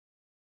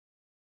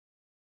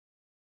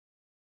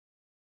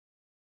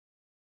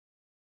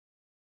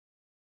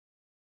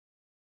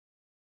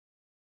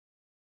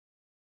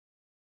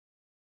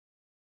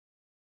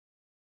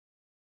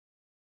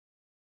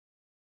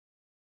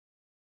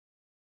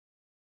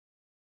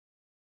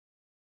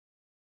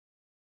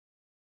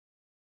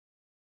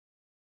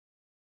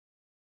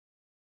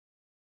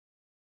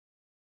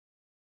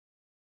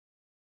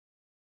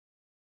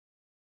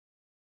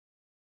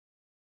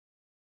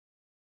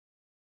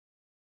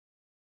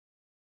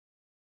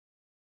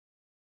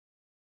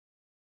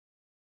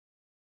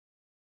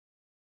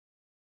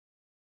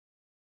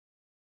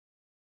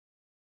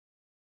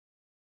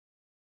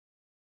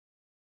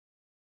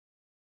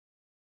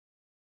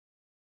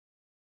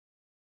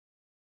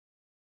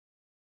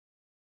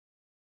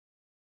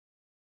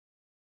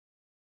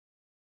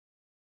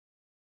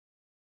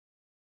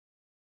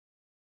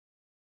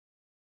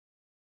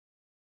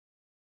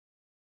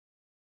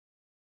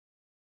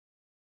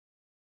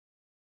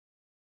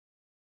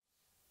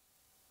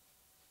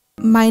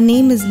My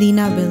name is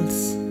Leena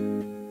Wills.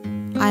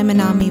 I'm an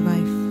army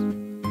wife.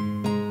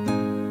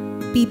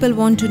 People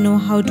want to know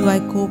how do I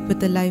cope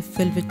with a life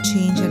filled with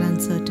change and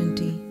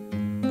uncertainty.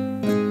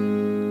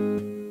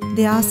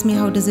 They ask me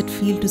how does it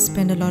feel to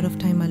spend a lot of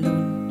time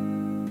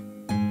alone,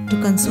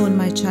 to console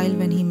my child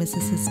when he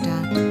misses his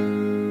dad.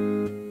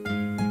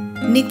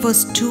 Nick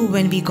was 2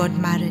 when we got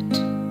married.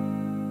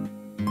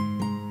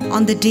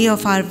 On the day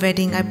of our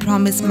wedding, I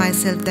promised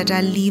myself that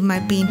I'll leave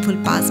my painful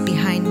past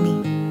behind me.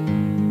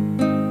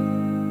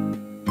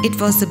 It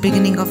was the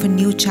beginning of a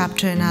new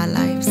chapter in our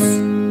lives.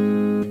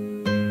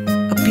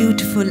 A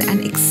beautiful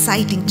and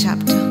exciting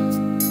chapter.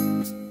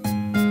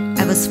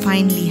 I was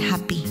finally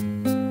happy.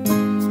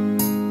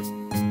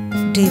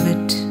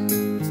 David,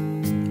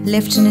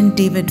 Lieutenant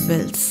David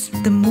Wills,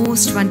 the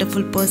most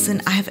wonderful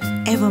person I have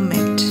ever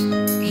met.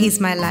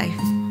 He's my life.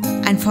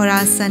 And for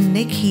our son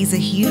Nick, he's a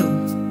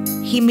hero.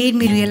 He made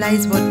me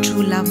realize what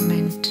true love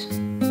meant.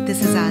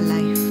 This is our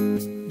life.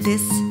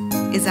 This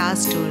is our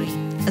story.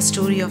 A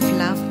story of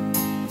love,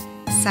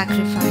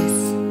 sacrifice,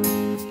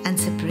 and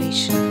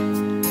separation.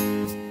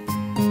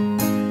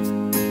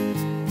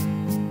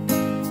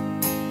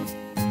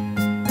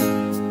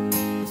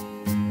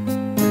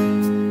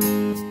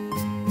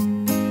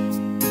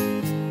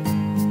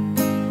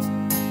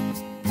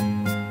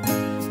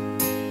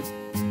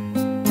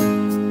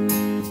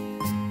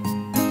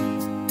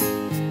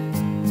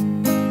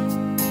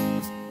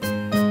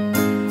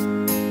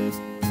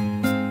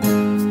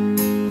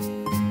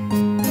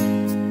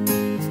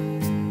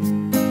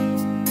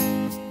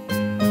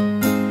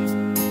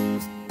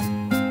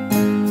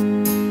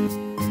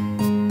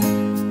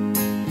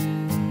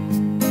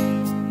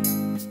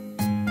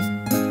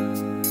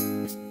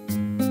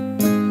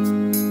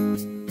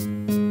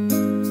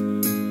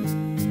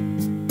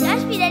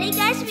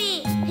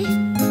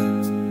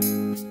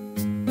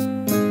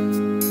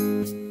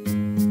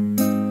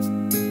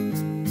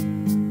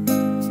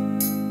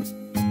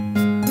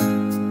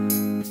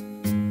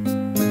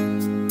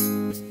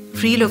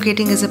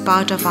 Relocating is a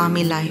part of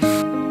army life.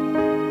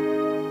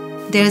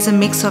 There is a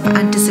mix of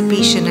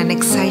anticipation and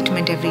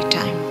excitement every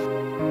time.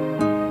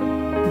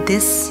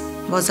 This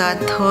was our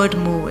 3rd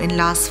move in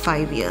last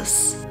 5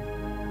 years.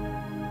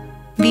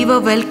 We were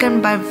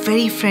welcomed by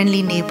very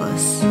friendly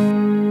neighbors.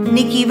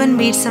 Nick even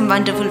made some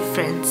wonderful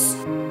friends.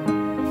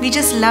 We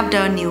just loved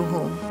our new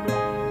home.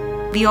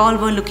 We all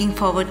were looking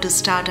forward to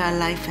start our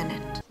life in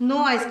it.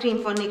 No ice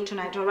cream for Nick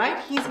tonight, alright?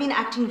 He's been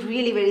acting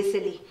really very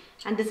silly,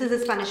 and this is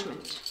his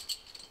punishment.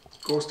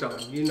 Of course,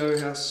 darling. You know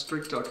how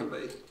strict I can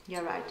be.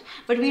 You're right.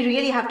 But we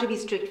really have to be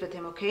strict with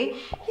him, okay?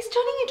 He's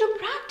turning into a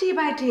brat day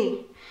by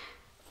day.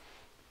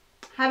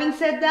 Having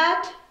said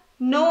that,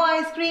 no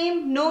ice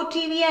cream, no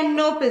TV, and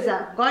no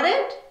pizza. Got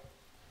it?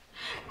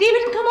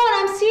 David, come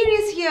on. I'm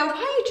serious here. Why are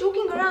you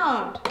joking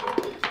around?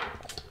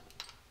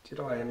 Did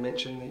I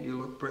mention that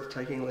you look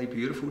breathtakingly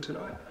beautiful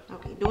tonight?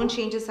 Okay, don't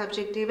change the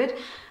subject, David.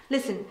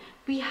 Listen,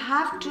 we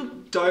have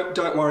to...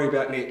 Don't worry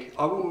about Nick.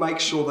 I will make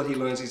sure that he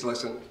learns his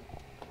lesson.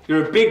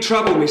 You're in big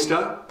trouble,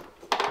 mister.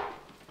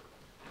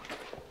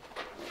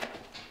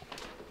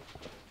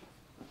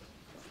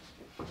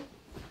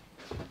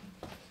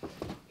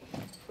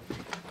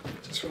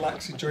 Just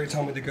relax, enjoy your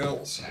time with the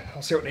girls.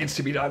 I'll see what needs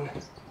to be done.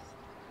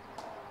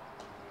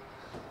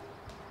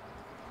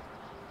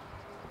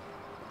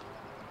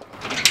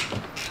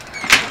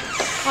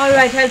 All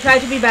right, I'll try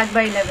to be back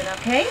by 11,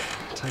 okay?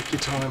 Take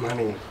your time,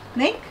 honey.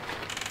 Nick,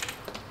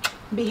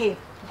 behave,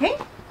 okay?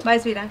 Bye,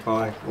 sweetheart.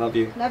 Bye. Love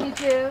you. Love you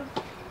too.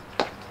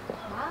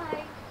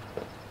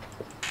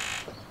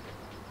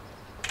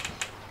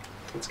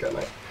 Let's go,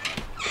 mate.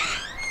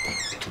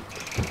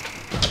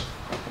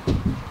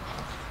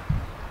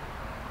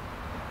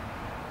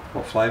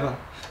 What flavour?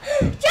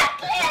 Chocolate!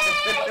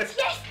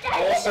 Yes,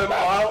 Dad! Awesome.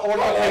 I'll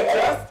order a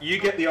pizza. You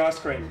get the ice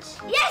creams.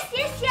 Yes,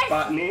 yes, yes!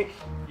 But Nick,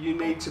 you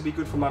need to be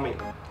good for Mummy.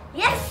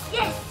 Yes,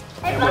 yes!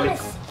 I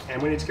promise!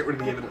 And we need to get rid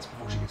of the evidence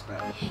before she gets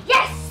back.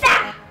 Yes,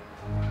 sir!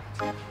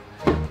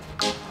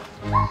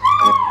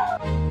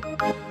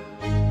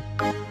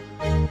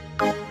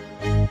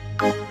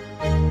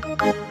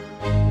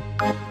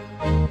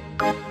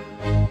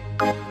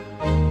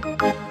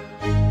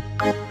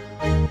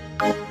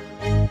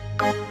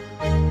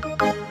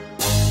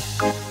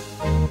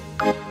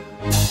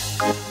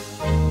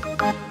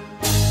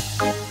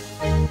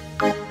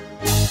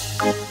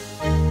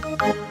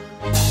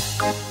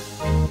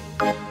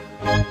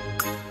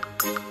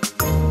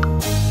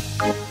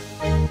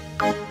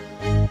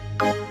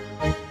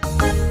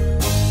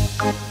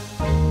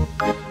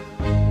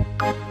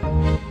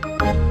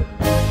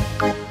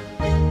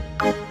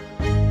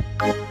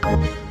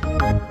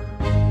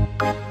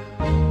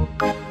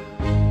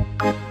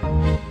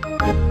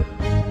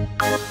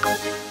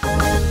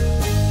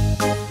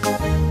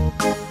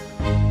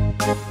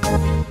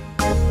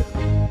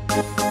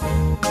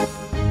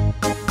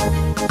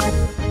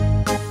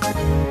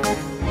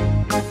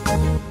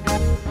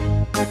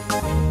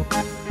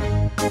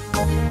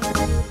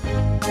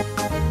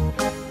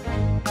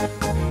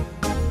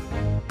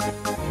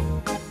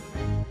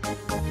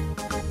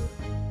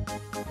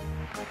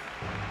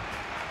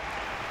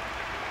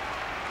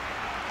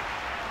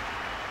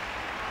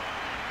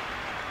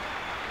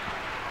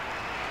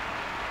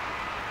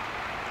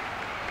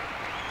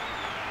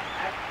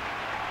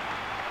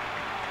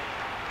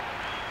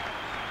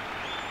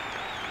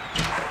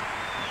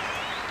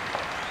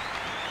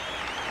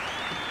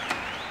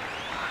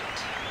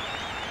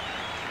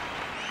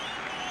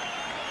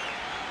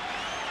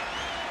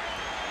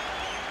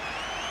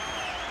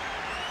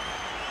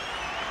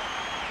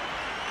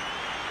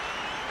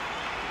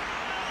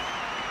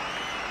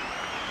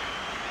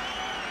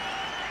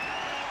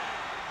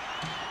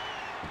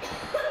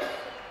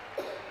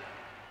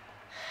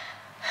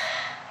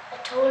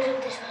 I told him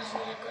this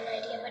wasn't a good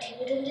idea, but he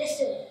wouldn't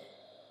listen.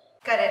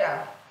 Cut it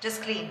out.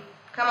 Just clean.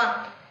 Come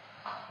on.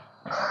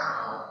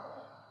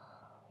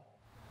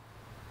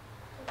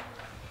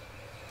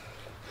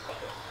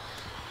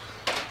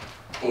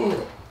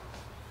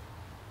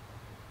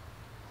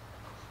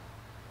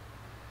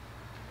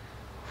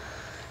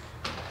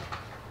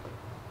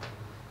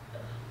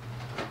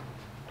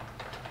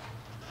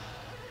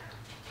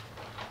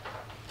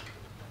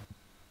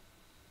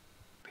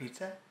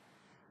 Pizza?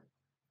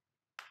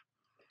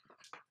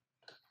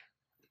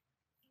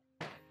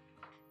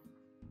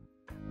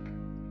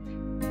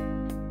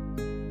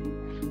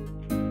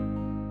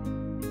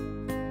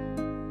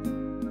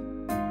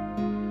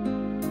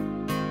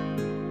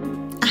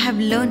 I have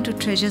learned to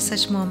treasure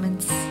such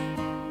moments.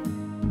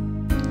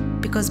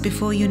 Because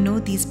before you know,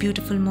 these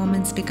beautiful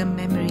moments become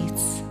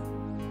memories.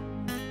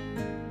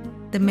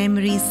 The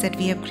memories that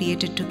we have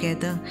created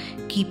together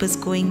keep us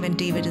going when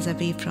David is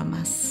away from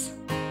us.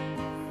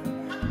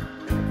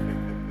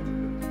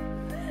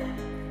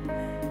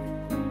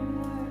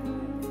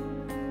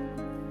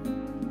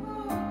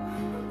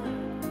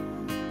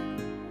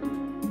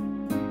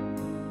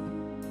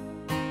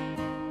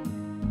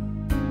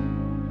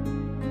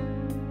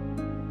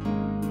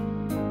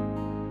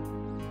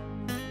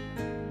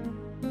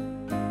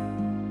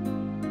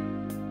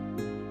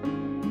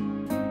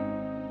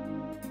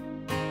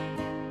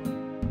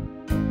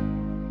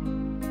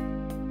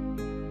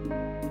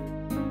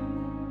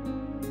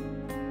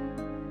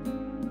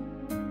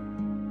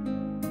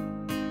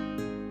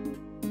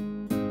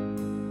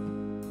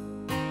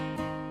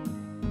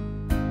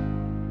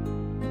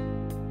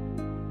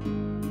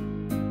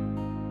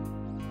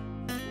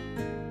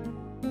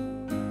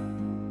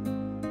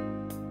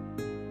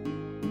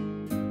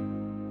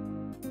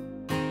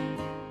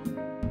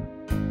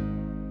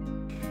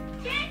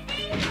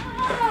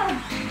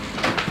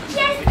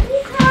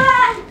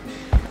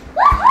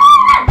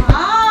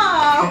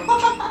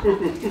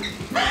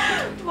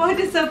 What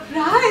a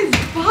surprise!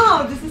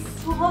 Wow, this is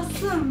so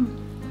awesome.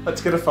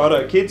 Let's get a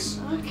photo, kids.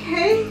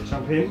 Okay.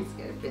 Jump in. Let's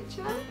get a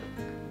picture.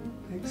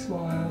 Big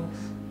smiles.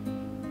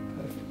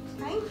 Perfect.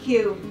 Thank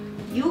you.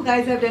 You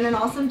guys have done an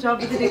awesome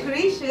job with the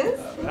decorations.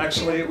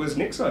 Actually, it was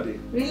Nick's idea.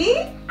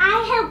 Really?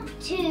 I helped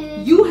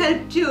too. You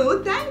helped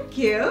too. Thank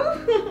you.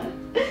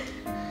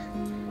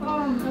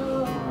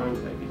 Oh,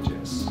 baby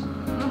Jess.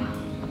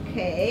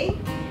 Okay.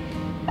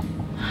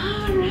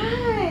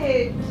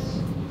 Alright.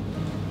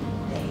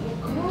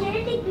 Can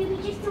I take baby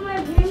just to my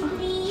room,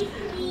 please?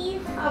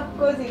 Please. Of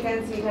course you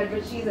can, sweetheart,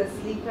 but she's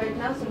asleep right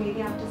now, so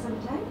maybe after some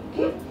time.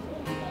 Okay?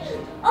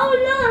 Oh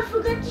no, I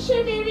forgot to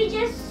show baby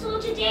just saw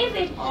to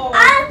David. Oh.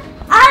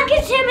 I'll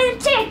get him in a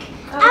tick.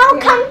 I'll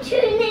come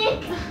to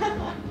Nick.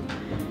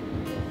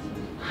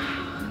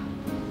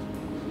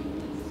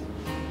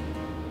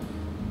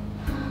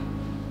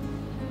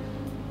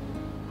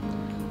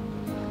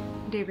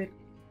 David,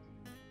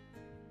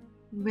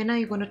 when are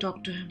you going to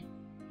talk to him?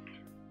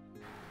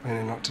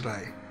 Not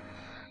today.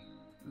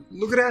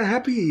 Look at how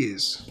happy he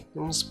is.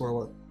 Don't want to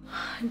spoil it.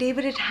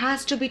 David, it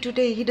has to be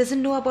today. He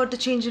doesn't know about the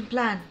change in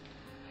plan.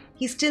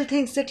 He still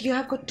thinks that you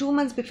have got 2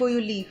 months before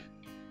you leave.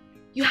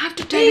 You have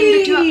to tell him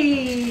that you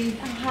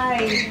are...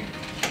 Hi.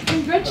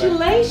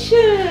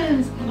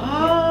 Congratulations!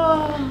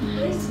 Oh,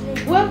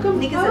 welcome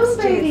Nick is home,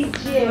 upstairs. baby You want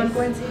to Jess.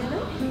 go and say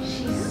hello?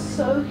 She's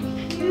so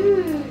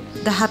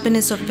cute. The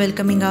happiness of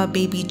welcoming our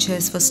baby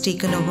Jess was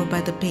taken over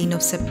by the pain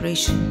of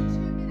separation.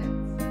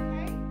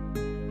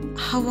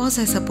 How was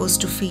I supposed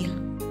to feel?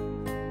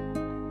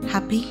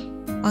 Happy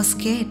or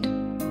scared?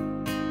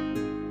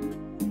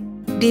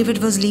 David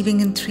was leaving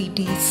in 3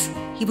 days.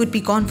 He would be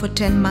gone for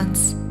 10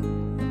 months.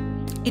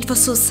 It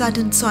was so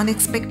sudden, so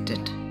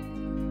unexpected.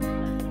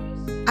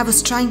 I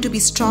was trying to be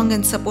strong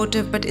and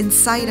supportive, but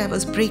inside I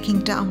was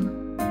breaking down.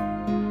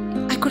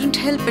 I couldn't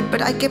help it,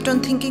 but I kept on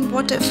thinking,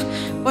 what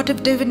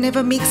if David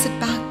never makes it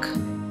back?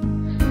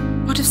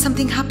 What if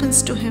something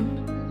happens to him?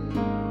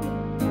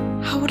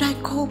 How would I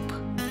cope?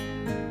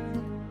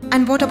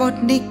 And what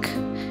about Nick?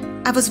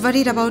 I was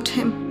worried about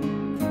him.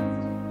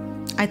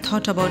 I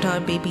thought about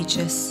our baby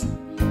Jess.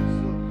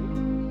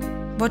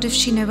 What if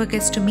she never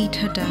gets to meet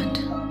her dad?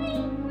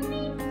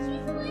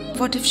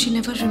 What if she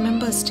never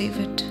remembers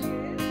David?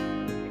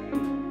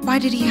 Why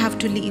did he have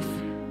to leave?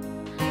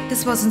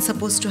 This wasn't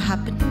supposed to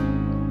happen.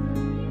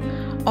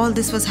 All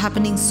this was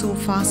happening so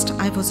fast,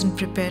 I wasn't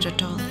prepared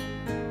at all.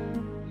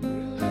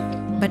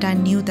 But I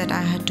knew that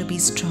I had to be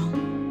strong.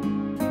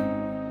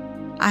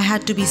 I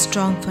had to be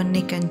strong for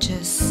Nick and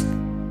Jess.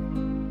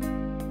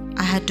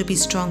 I had to be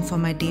strong for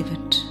my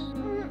David.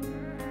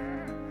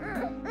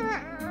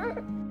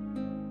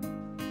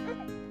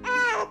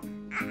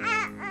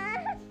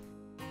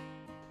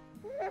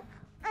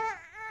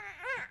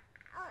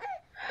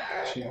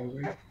 Is she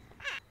hungry?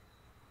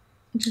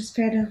 Just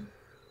fed her.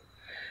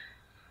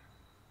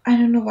 I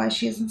don't know why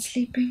she isn't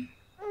sleeping.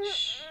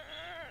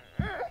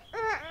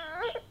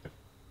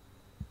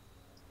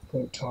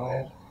 Got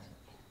tired.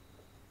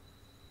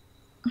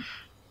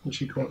 And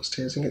she go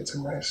upstairs and get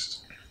some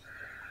rest.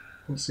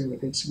 And see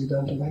what needs to be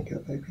done to make her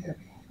baby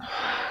happy.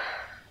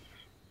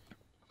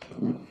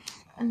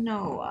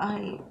 No,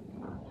 I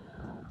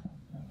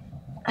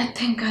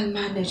think I'll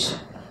manage.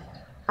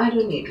 I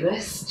don't need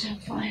rest. I'm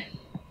fine.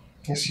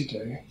 Yes, you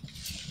do.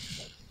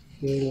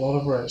 You need a lot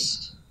of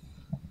rest.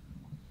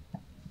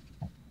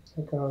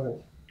 So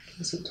go.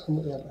 Get some time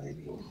with our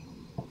baby.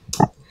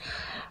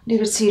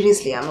 David,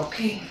 seriously, I'm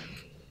okay.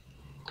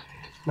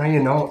 No,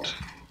 you're not.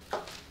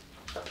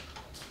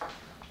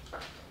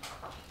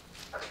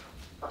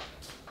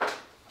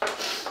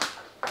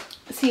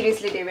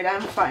 Seriously, David,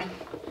 I'm fine.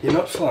 You're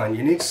not fine.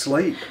 You need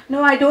sleep.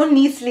 No, I don't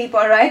need sleep,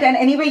 alright? And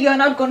anyway, you're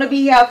not going to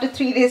be here after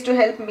 3 days to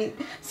help me.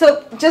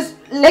 So just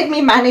let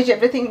me manage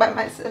everything by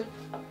myself.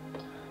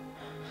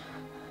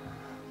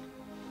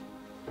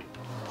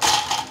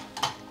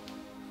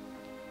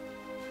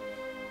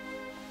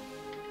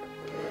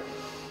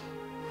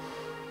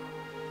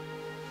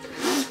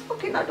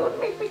 Okay, now don't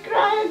make me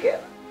cry again.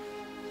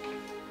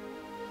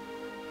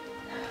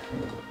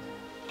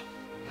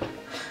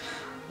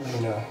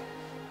 Lena,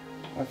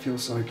 I feel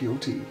so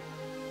guilty.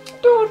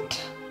 Don't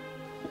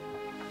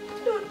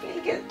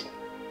feel guilty.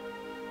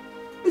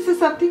 This is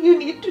something you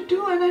need to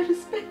do and I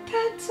respect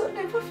that, so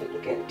never feel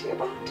guilty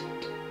about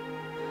it.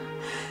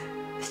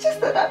 It's just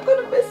that I'm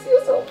going to miss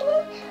you so much.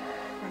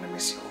 I'm going to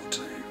miss you all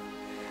too.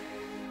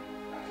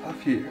 I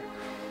love you.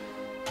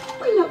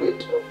 I love you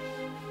too.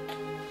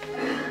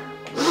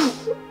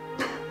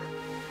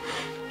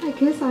 I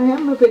guess I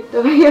am a bit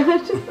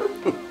tired.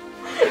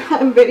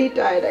 I'm very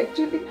tired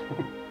actually.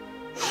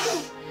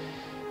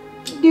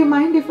 Do you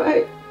mind if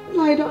I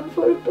lie down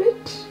for a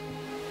bit?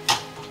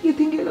 You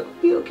think you'll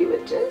be okay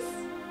with Jess?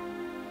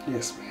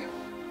 Yes, ma'am.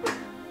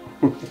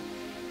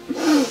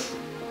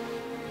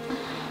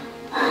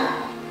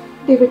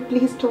 David,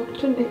 please talk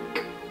to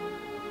Nick.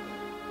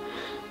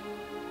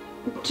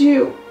 Do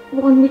you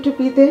want me to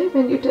be there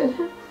when you tell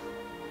him?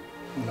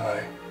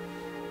 No.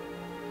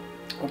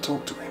 I'll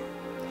talk to him.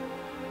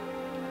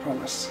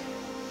 Promise.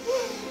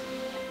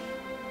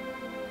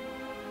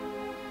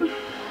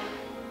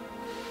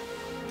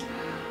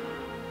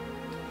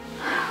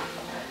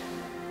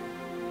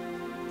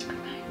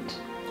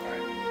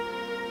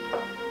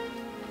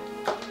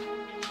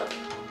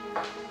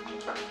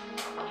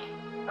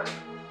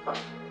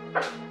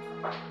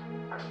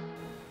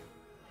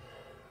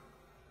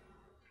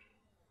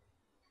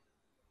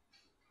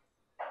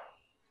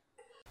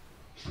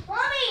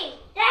 Mommy!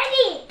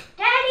 Daddy!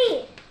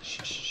 Daddy!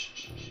 Shh, shh,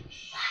 shh, shh,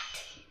 shh. What?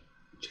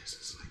 Jess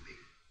is sleeping.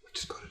 We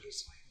just got her to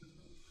sleep.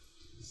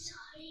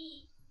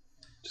 Sorry.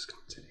 Just come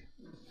sit in.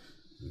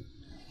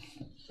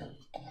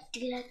 Do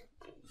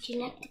you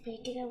like the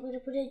painting I'm going to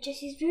put in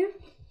Jesse's room?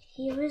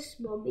 Here is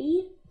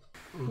Mommy,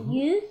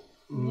 you,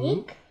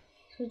 Nick,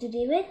 so to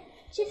David,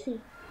 Jesse.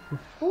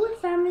 Whole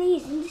family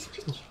is in this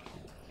picture.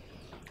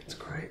 It's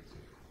great.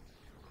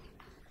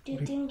 Do you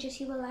think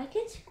Jesse will like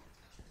it?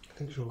 I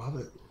think she'll love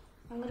it.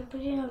 I'm going to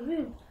put it in her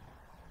room.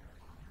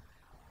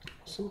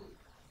 Awesome.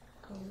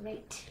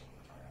 Great.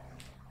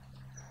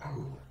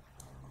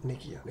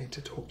 Nikki, I need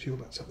to talk to you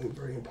about something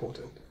very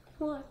important.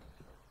 What?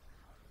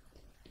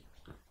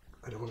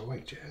 I don't want to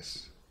wake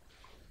Jess.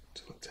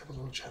 So let's have a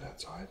little chat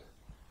outside.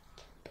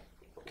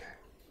 Okay,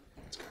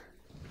 let's go.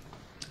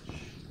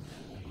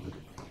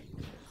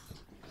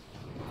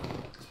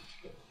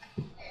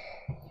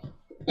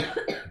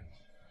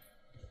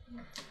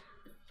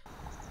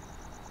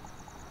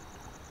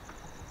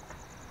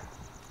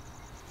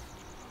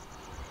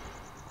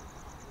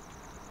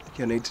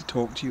 Nikki, I need to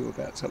talk to you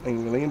about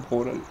something really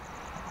important.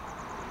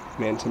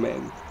 Man to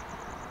man.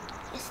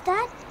 Is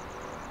that?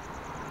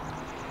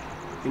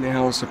 You know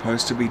how I was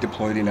supposed to be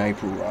deployed in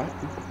April, right?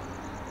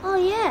 Oh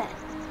yeah.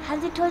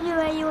 Have they told you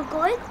where you were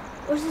going?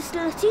 Or is it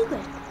still a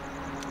secret?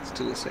 It's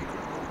still a secret.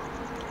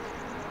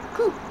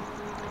 Cool.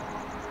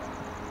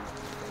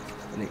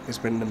 Nick, there's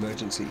been an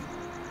emergency.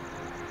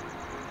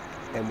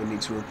 And we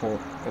need to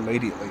report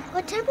immediately.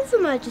 What type of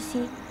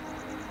emergency?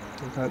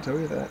 I can't tell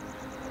you that.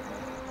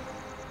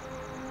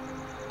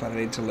 But I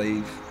need to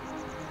leave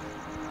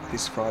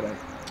this Friday.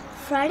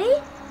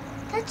 Friday?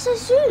 That's so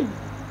soon.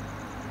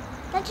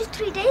 That's just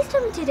 3 days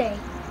from today.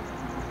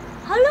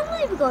 How long will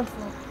you be gone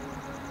for?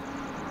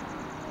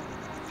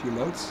 A few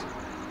months.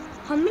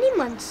 How many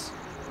months?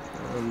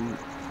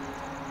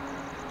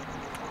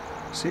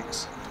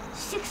 6.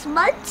 6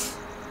 months?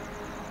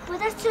 But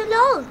that's so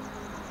long.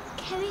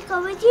 Can we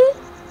go with you?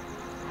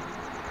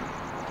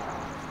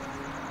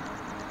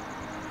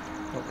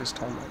 Not this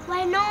time, mate.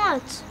 Why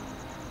not?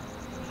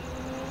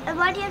 And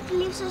why do you have to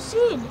leave so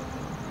soon?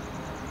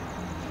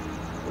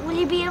 Will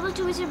you be able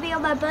to visit me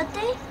on my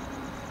birthday?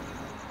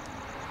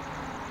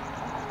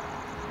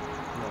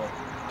 No.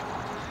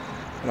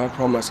 And I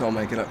promise I'll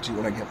make it up to you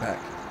when I get back.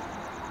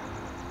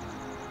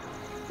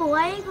 But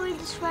why are you going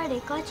this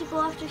Friday? Can't you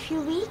go after a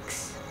few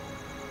weeks?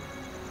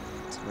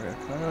 Sorry, I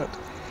can't.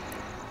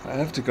 I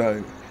have to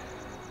go.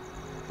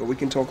 But we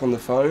can talk on the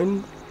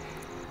phone.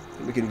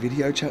 And we can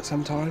video chat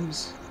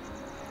sometimes.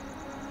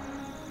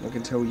 I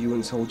can tell you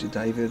and Soldier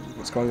David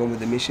what's going on with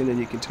the mission, and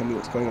you can tell me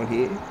what's going on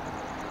here.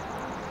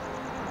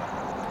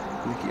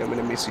 Nikki, I'm going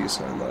to miss you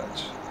so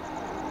much.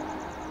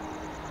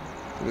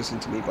 Listen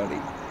to me, buddy.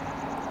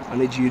 I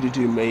need you to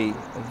do me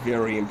a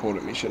very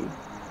important mission.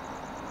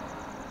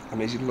 I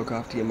need you to look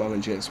after your mum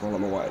and Jess while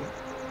I'm away.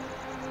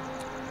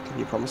 Can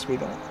you promise me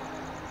that?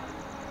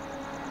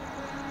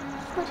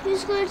 But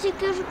who's going to take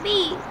care of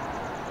me?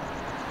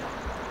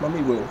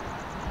 Mummy will.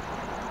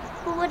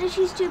 But what if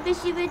she's too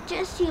busy with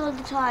Jessie all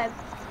the time?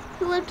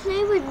 Who will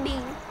play with me?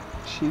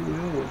 She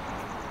will.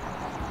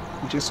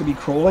 Jess will be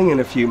crawling in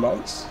a few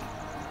months.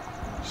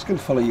 She's going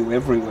to follow you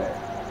everywhere.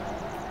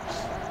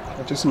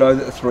 I just know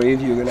that the three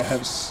of you are going to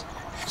have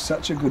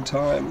such a good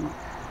time.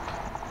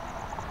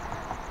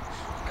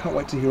 Can't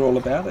wait to hear all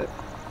about it.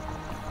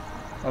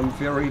 I'm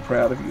very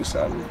proud of you,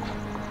 son.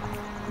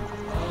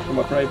 You're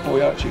my brave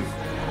boy, aren't you?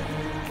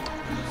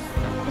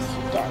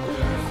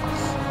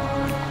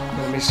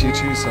 I miss you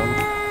too,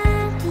 son.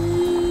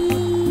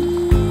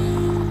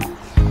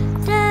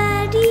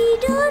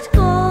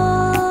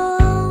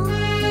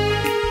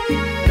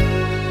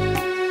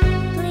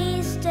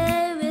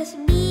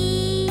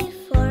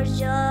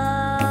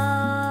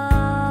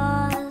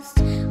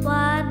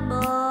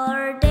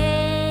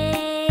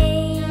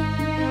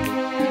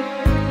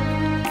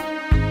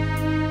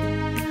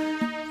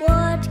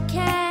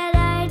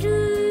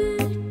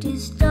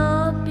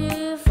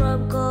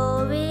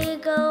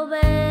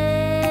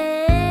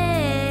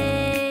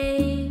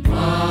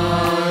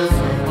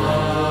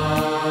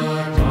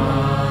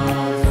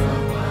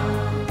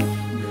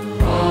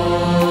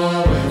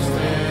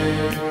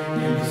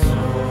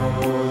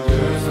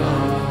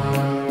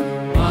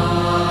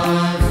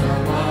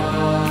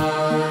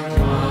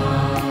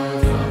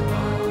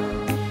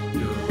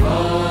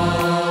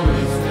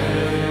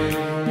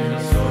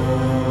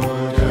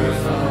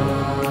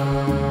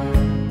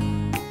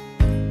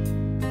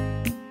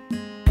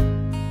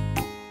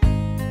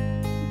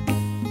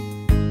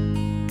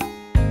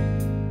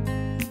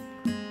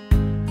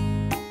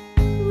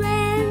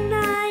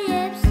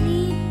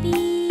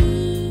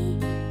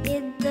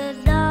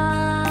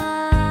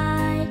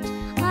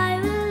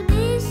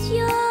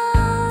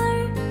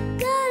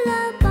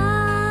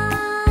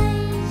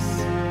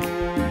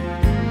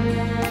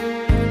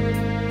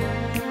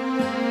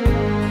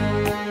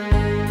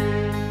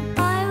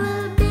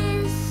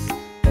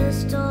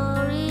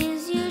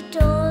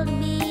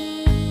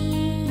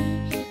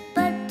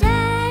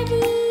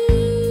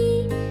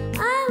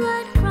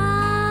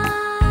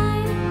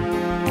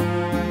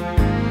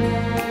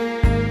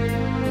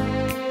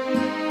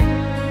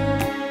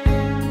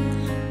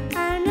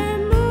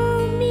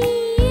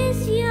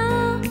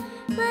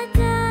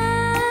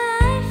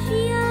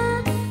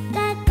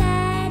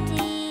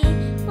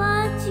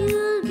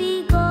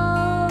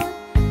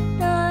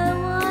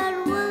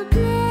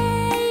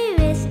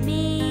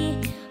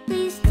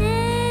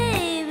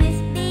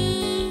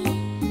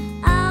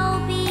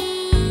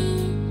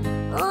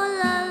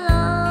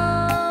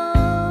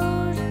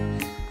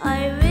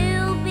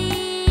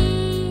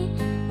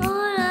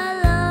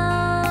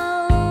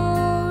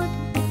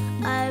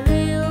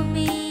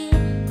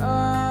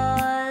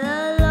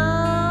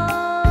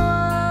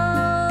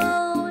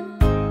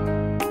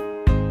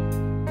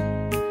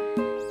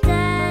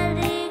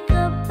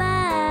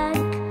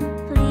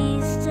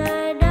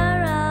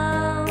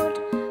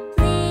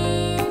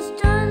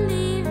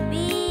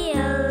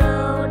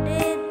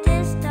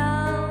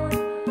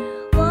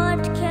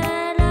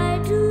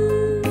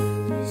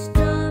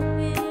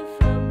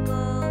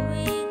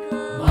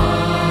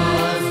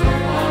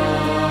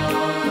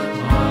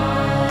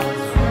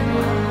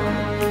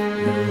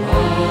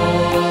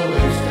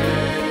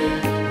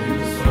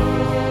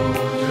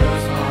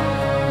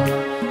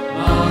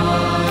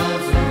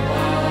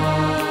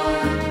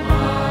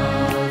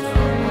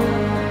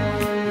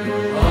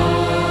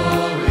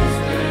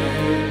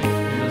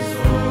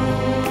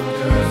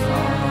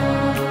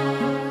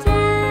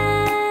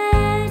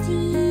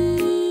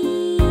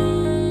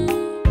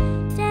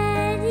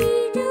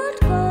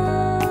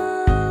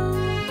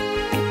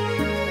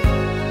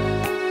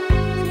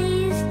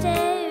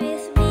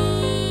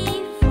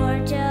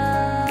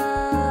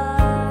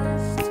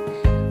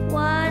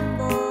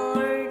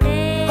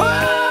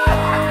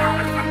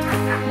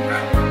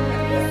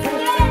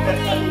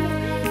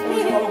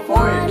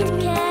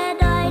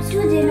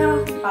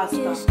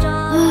 pasta.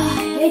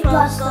 I hate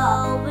pasta.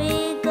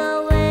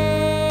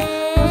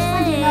 What's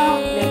for dinner?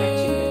 Lemon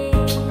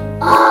chicken.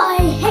 Oh,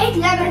 I hate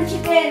lemon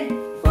chicken.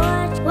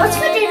 What's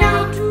for dinner?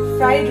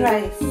 Fried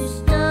rice.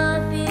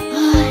 Oh,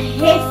 I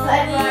hate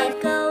fried rice.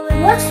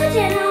 What's for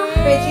dinner?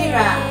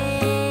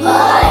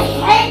 I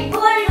hate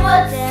boring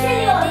words.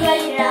 Silly old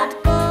Gajira.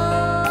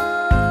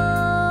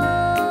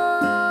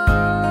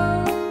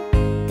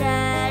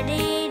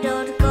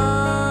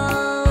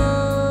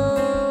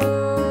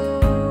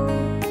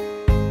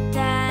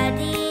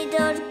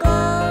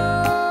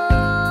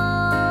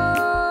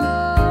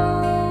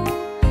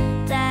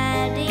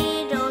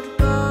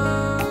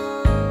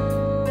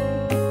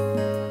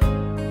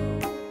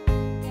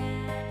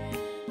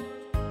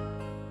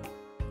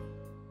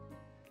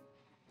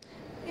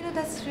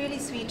 That's really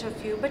sweet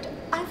of you, but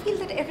I feel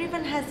that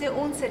everyone has their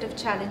own set of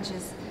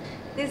challenges.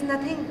 There's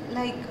nothing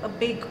like a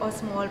big or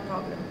small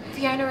problem.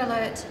 Fiona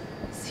alert.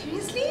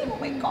 Seriously? Oh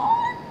my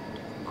god!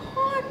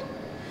 God!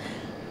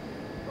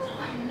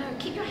 Oh no,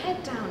 keep your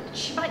head down.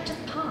 She might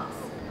just pass.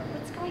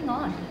 What's going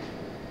on?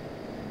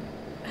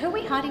 Who are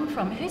we hiding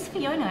from? Who's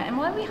Fiona and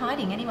why are we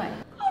hiding anyway?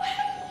 Oh,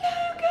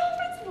 hello,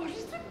 girlfriends. What a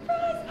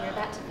surprise. We're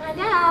about to find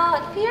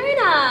out.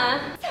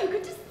 Fiona! So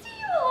good to see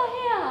you all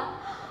here.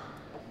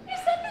 Is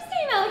that the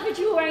same outfit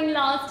you were wearing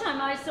last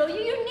time I saw you?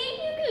 You need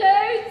new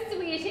clothes,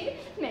 sweetie.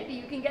 Maybe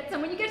you can get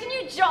some when you get a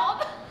new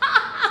job.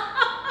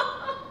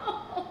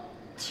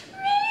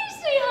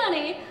 Tracy,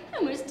 honey, I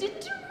almost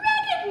didn't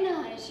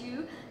recognize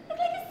you. Look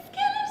like a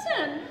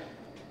skeleton.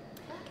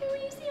 Okay,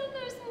 well, you see on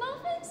those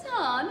muffins,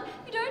 hon?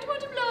 You don't want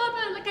to blow up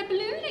like a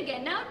balloon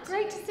again. Now,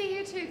 Great to see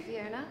you too,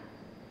 Fiona.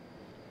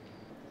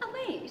 oh,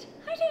 wait,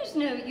 I don't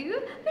know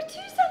you, but do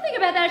something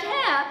about that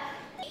hair.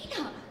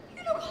 Nina,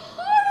 you look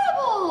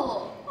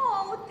horrible.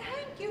 Oh,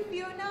 thank you,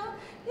 Fiona.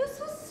 You're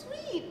so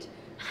sweet.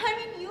 I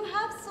mean, you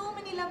have so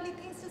many lovely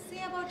things to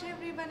say about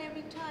everyone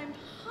every time.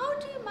 How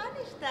do you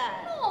manage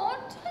that? Oh,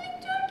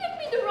 darling, don't get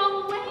me the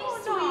wrong way, Oh,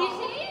 no.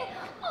 sweetie.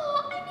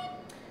 Oh, I mean,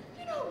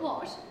 you know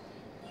what?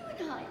 You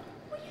and I,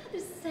 we are the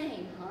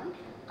same, hon.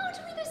 Aren't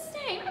we the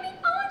same? I mean,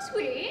 aren't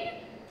we?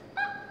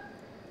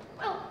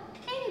 Well,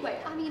 anyway,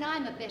 I mean,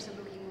 I'm a better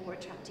looking, more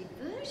attractive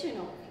version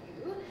of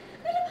you.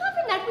 But apart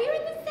from that, we're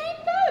in the same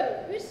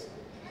boat.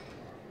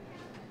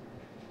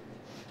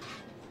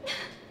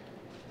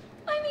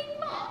 I mean,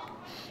 Mark.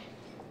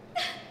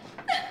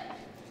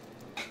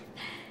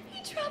 He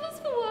travels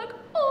for work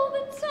all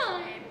the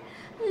time.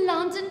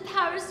 London,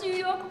 Paris, New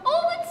York,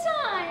 all the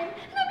time.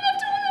 And I'm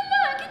left all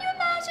alone. Can you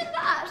imagine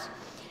that?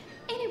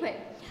 Anyway,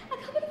 a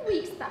couple of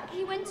weeks back,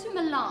 he went to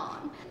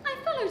Milan. I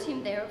followed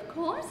him there, of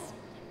course.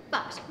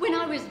 But when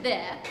I was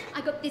there,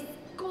 I got this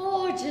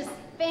gorgeous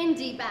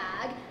Fendi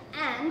bag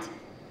and,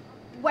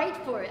 wait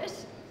for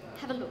it,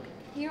 have a look.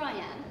 Here I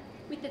am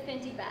with the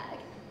Fendi bag.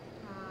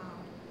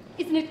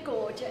 Isn't it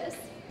gorgeous?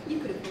 You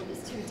could afford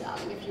this too,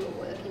 darling, if you were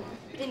working.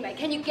 But anyway,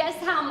 can you guess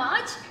how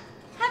much?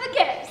 Have a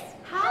guess.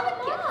 How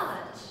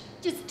much?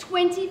 Just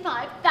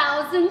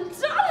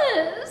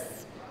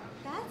 $25,000.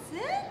 That's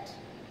it?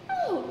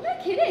 Oh, no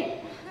kidding.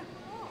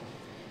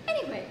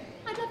 Anyway,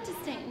 I'd love to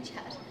stay and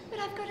chat, but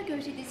I've got to go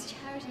to this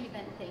charity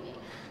event thingy.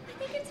 I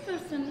think it's for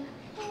some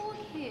poor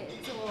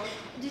kids or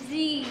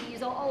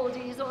disease or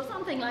oldies or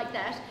something like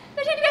that.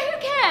 But anyway, who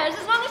cares?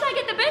 As long as I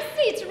get the best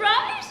seats,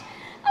 right?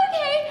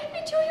 Okay,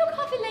 enjoy your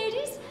coffee,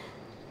 ladies.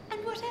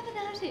 And whatever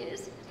that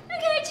is.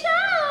 Okay,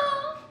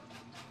 ciao!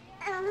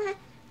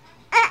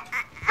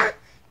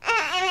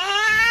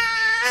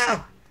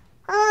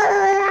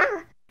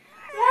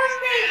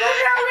 Mommy, go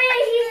away!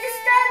 He's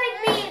disturbing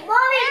me!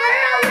 Mommy, go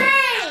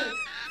away!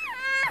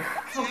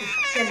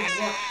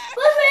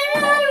 Put her in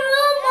another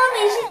room,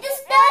 Mommy! She's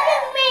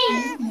disturbing me!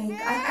 Nick,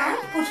 I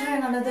can't put her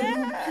in another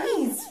room,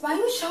 please. Why are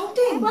you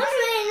shouting? Put her in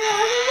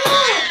another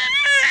room!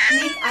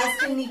 Nick, I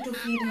still need to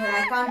feed her. I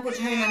can't put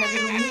her in another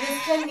room. You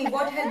just tell me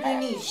what help you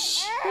need.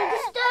 They're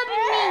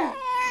disturbing me!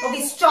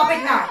 Okay, stop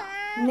it now.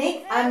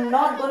 Nick, I'm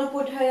not going to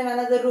put her in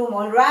another room,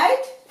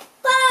 alright?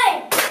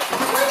 Fine! Put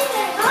it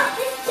in off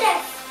this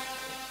chest!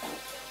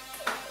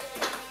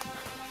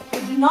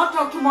 Do not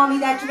talk to mommy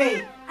that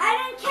way. I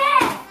don't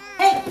care!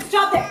 Hey,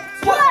 stop there.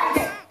 Stop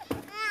there.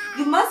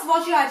 You must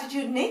watch your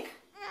attitude, Nick.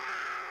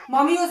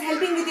 Mommy was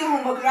helping with your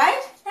homework,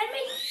 right? Let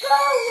me go!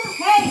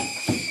 Hey!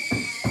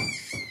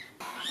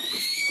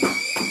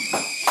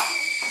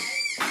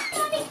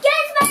 Mommy,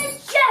 get my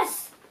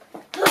chest!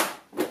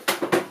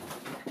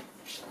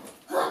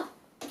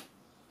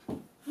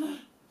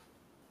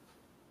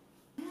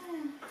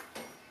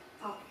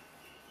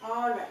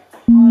 Alright,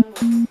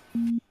 almost.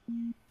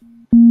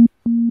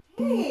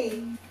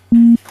 Hey!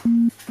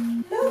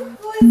 Look,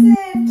 who is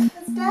it?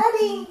 It's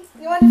Daddy.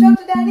 You want to talk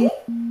to Daddy?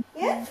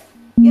 Yeah?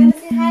 You want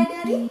to say hi,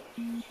 Daddy?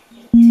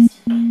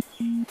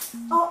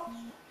 Oh,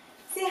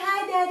 say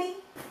hi, Daddy.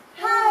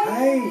 Hi.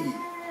 Hey!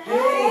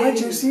 Hi,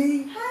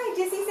 Jessie. Hi,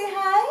 Jessie, say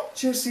hi.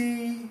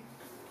 Jessie.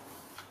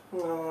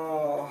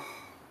 Oh,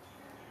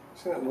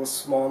 see that little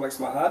smile makes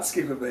my heart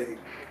skip a beat.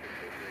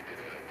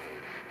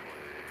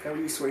 How are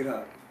you,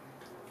 sweetheart?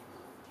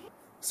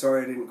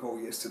 Sorry I didn't call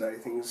yesterday.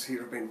 Things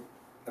here have been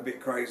a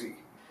bit crazy.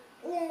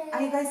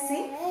 Are you guys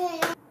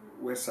safe?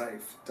 We're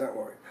safe. Don't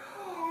worry.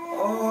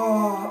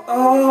 Oh,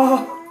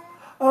 oh,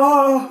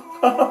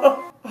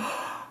 oh,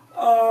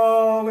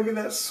 oh, look at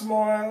that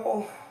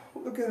smile.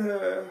 Look at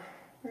her.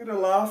 Look at her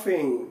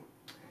laughing.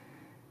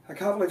 I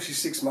can't believe she's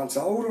 6 months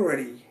old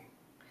already.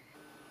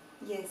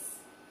 Yes,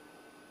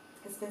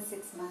 it's been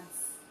 6 months.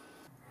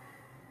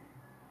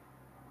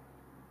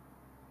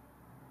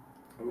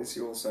 I miss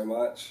you all so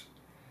much.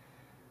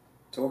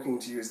 Talking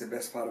to you is the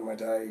best part of my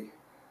day.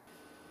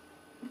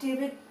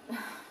 David,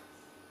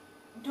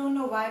 don't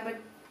know why, but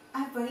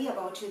I worry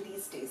about you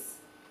these days.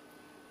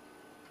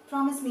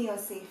 Promise me you're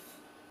safe.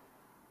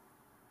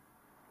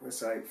 We're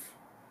safe.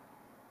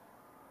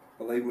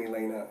 Believe me,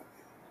 Lena.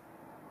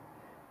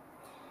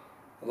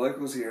 The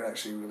locals here are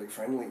actually really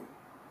friendly.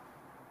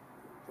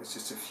 There's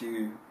just a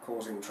few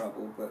causing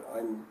trouble, but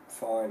I'm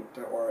fine,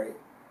 don't worry.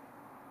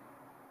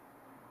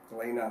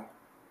 Lena,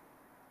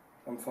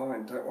 I'm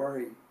fine, don't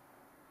worry.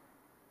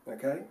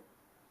 Okay?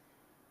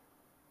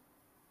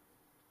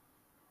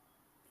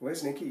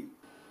 Where's Nicky?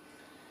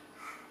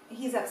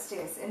 He's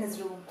upstairs in his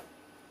room.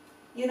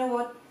 You know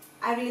what?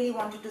 I really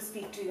wanted to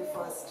speak to you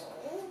first.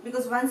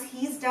 Because once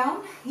he's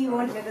down, he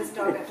won't let us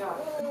talk at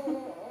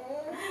all.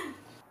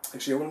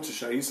 Actually, I wanted to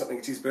show you something.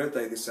 It's his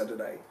birthday this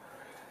Saturday.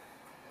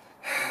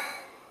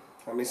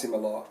 I miss him a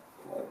lot.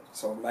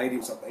 So I've made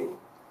him something.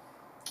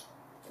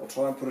 I'll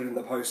try and put it in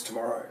the post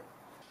tomorrow.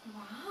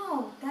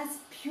 Wow, that's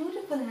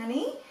beautiful,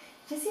 honey.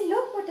 Jessie,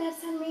 look what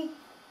Dad's son made.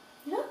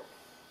 Look.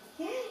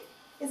 Yeah.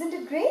 Isn't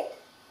it great?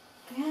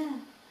 Yeah.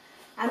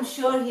 I'm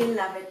sure he'll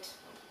love it.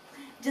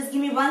 Just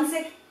give me 1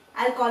 sec.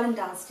 I'll call him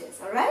downstairs,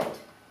 alright?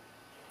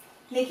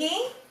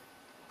 Nicky?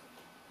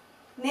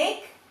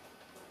 Nick?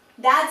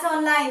 Dad's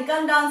online.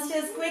 Come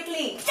downstairs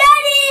quickly.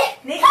 Daddy!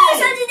 Nicky! Hi,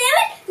 Sergeant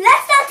David.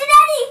 Let's talk to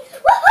Daddy.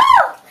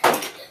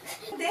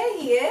 Woohoo! There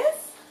he is.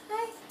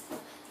 Hi.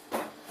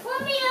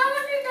 Mommy, I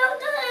want to talk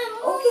to him.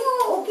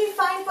 Okay,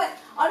 fine.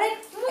 Alright.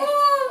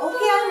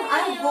 Okay,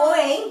 I'm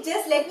going.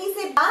 Just let me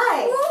say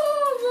bye.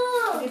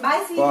 Okay,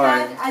 bye,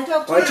 sweetheart. Bye. I'll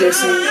talk to Bye, you.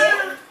 Jessie.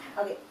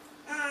 Okay.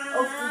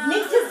 Oh,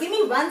 Nick, just give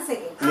me 1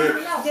 second. Nick.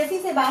 Jessie,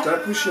 say bye.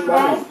 Don't push your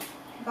mummy.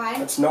 Bye.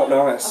 That's not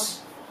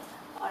nice.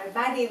 Alright,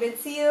 bye, David.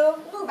 See you.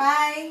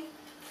 Bye.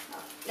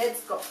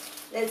 Let's go.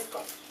 Let's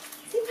go.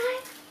 Say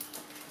bye.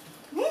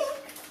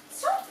 Nick,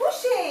 stop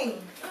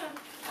pushing.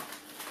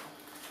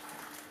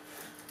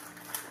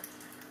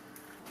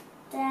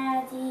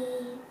 Daddy.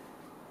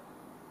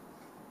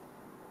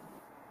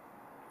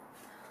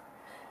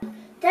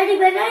 Daddy,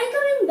 when are you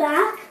coming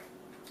back?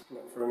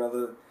 Not for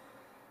another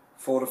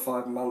 4 to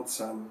 5 months,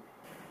 son.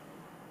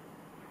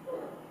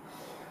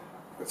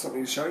 Got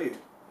something to show you.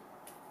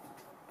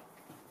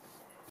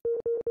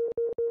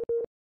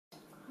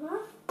 Huh?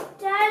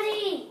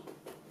 Daddy!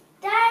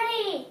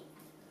 Daddy!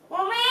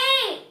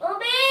 Mommy!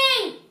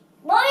 Mommy!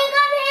 Mommy,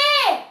 come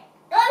here!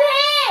 Come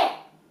here!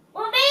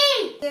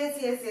 Mommy!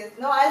 Yes.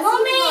 No, I'll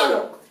Mommy! see you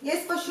tomorrow.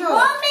 Yes, for sure.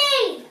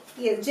 Mommy!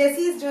 Yes,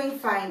 Jessie is doing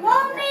fine.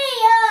 Mommy!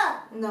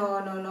 No.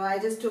 I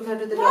just took her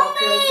to the Mommy,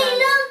 doctors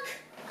look!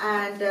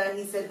 and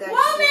he said that.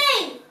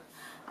 Mommy!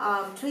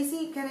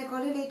 Tracy, can I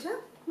call you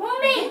later?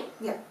 Mommy!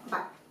 Yeah,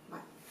 bye.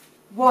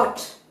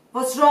 What?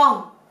 What's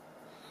wrong?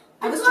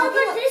 I The was call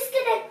talking. got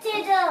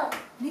disconnected.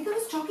 Nick, I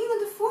was talking on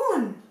the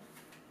phone.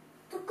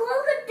 The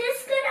call got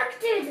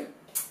disconnected.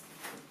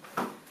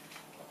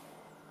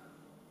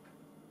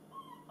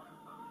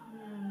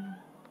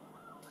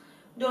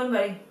 Don't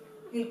worry,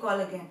 he'll call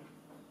again.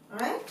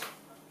 Alright?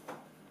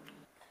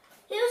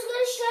 He was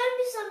going to show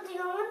me something.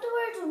 I wonder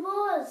where it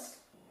was.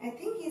 I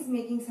think he's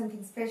making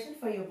something special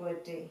for your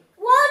birthday.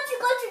 What? You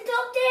got to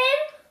talk to him?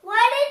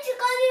 Why didn't you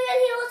call me when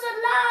he was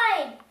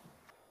online?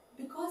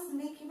 Because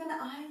Nick, even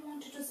I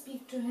wanted to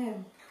speak to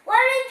him. Why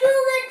didn't you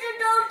get to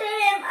talk to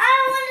him? I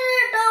wanted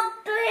to talk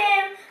to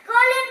him.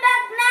 Call him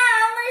back now.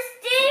 I'm going to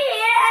stay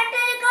here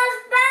until he comes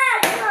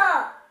back.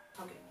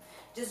 Okay,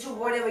 just do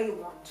whatever you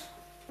want.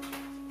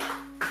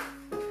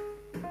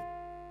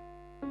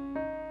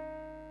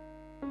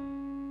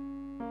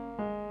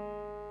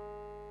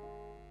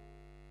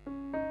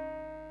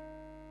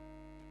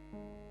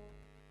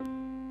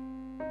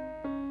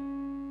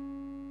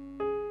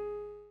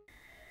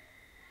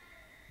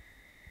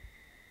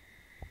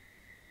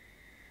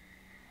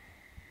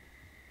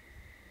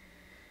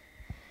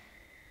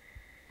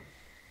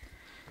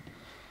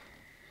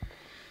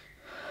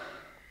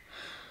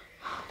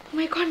 Oh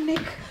my god, Nick.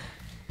 Nick,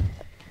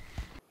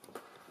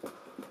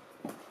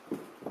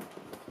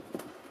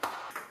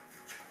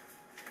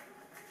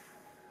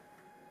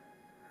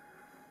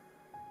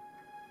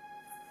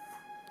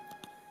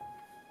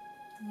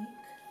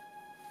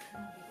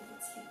 come on, baby,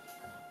 let's sleep.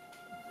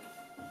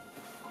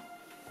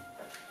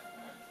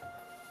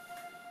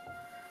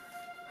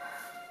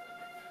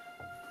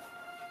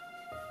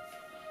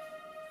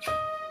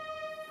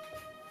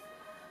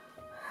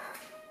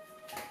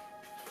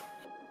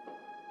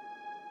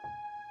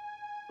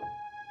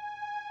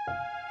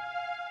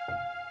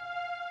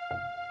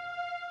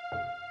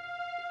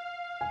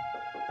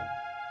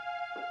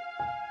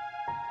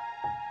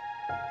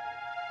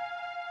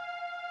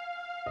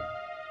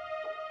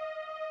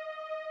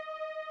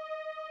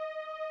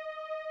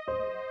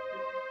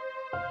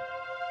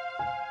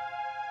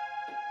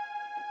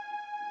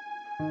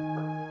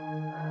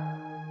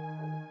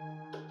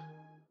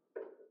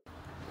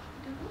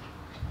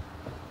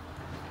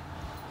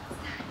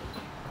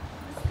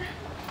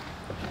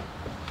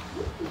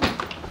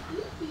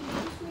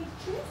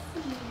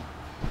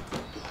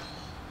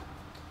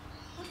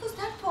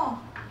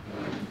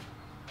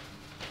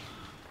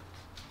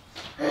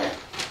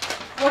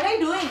 What are you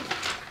doing?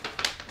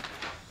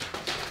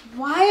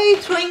 Why are you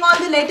throwing all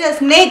the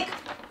letters, Nick?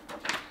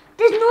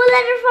 There's no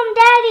letter from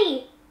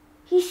Daddy.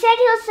 He said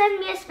he'll send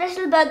me a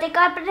special birthday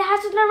card, but it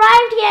hasn't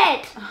arrived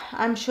yet.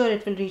 I'm sure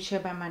it will reach here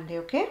by Monday,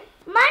 okay?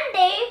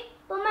 Monday?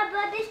 But my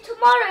birthday's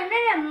tomorrow,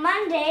 not on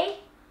Monday.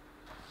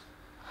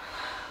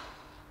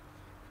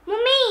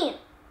 Mummy,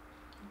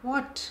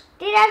 What?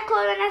 did Dad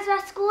call when I was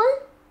at school?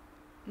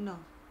 No.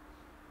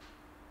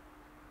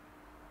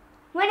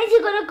 When is he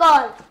gonna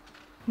call?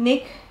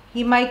 Nick,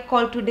 he might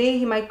call today,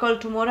 he might call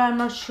tomorrow, I'm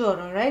not sure,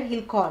 alright?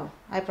 He'll call,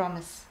 I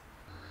promise.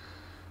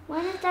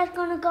 When is Dad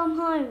gonna come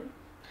home?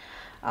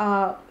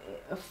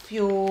 In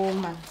few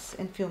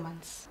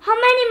months. How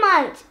many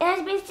months? It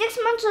has been 6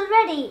 months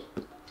already.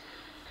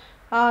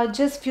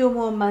 Just few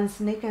more months,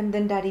 Nick, and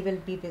then Daddy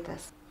will be with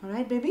us.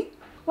 Alright, baby?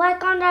 Why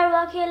can't I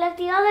work here like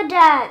the other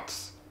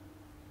dads?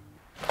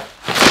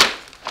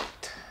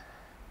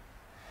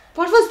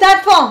 What was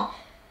that for?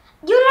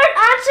 You're not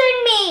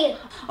answering me!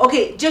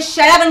 Okay, just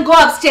shut up and go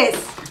upstairs.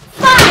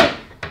 Fine!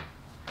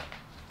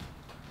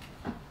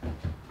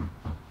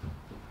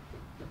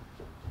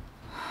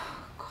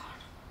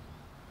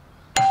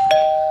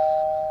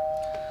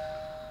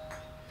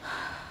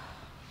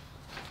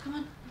 Come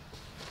on,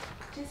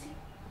 Jessie.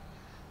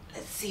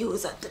 Let's see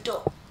who's at the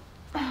door.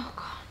 Oh,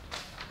 God.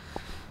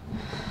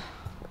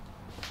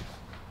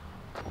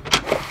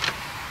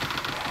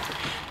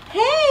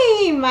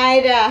 Hey,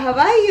 Myra, how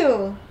are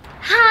you?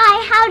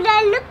 Hi, how do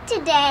I look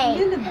today?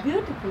 You look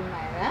beautiful,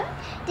 Myra.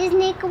 Does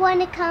Nick want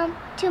to come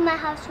to my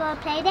house for a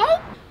play date?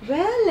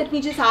 Well, let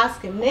me just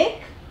ask him.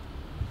 Nick?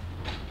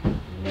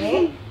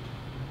 Nick?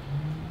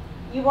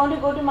 You want to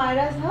go to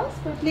Myra's house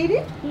for a play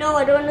date? No,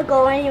 I don't want to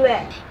go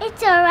anywhere.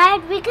 It's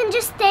alright, we can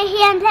just stay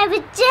here and play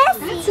with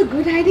Jessie. That's a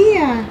good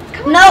idea.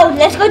 Come on. No,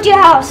 let's go to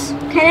your house.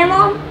 Can I,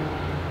 Mom?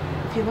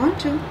 If you want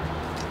to.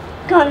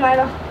 Come on,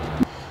 Myra.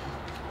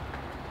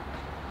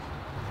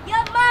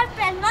 You're my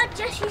friend, not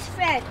Jessie's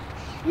friend.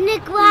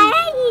 Nick, why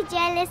are you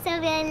jealous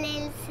of your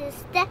little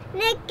sister?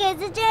 Nick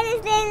is a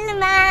jealous little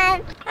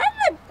man. I'm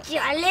not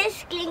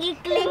jealous, clingy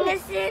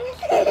clingerson.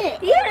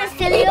 You're a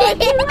silly old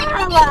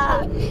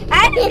chihuahua.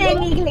 I'm a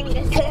clingy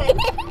clingerson.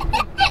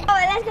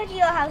 Oh, let's go to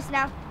your house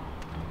now.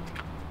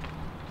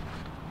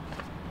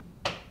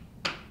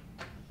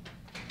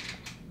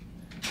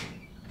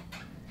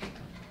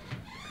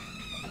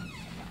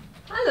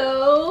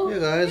 Hello. Hey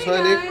guys, Hey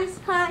hi Nick. guys.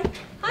 Hi.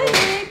 Hi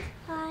Nick.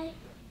 Hi.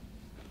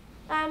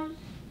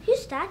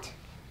 Who's that?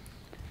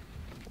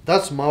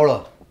 That's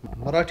Mawla,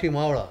 Marathi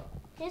Mawla.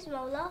 Here's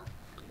Mola.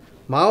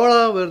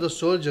 Mawla were the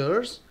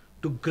soldiers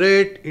to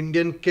great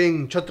Indian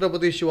king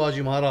Chhatrapati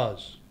Shivaji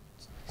Maharaj.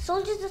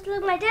 Soldiers just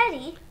like my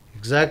daddy.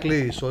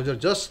 Exactly, soldier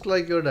just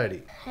like your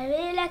daddy. I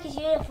really like his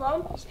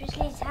uniform,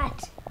 especially his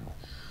hat.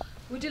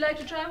 Would you like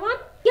to try one?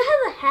 You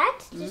have a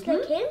hat just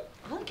like him?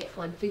 I'll get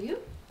one for you.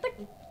 But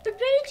where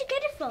did you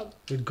get it from?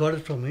 We got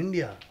it from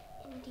India.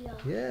 India.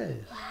 Yes.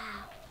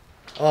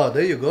 Oh,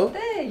 there you go.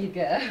 There you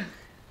go.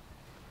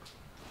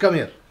 Come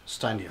here,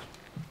 stand here.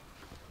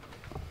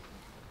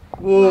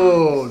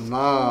 Whoa,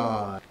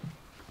 nice.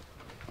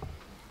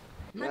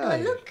 How do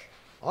I look?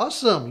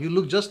 Awesome, you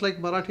look just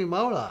like Marathi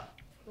Mawla.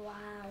 Wow.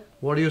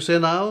 What do you say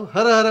now?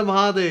 Hara Hara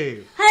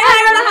Mahadev.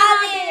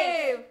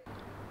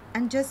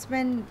 And just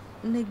when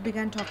Nick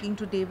began talking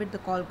to David, the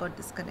call got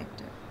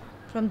disconnected.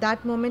 From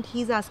that moment,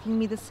 he's asking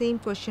me the same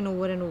question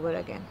over and over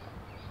again.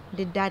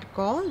 Did Dad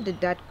call?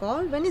 Did Dad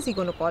call? When is he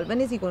going to call? When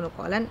is he going to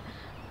call? And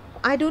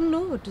I don't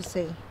know what to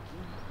say.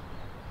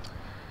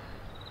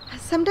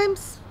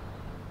 Sometimes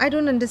I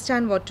don't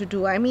understand what to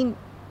do. I mean,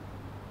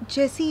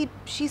 Jessie,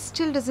 she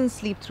still doesn't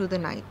sleep through the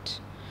night.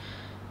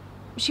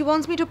 She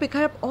wants me to pick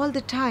her up all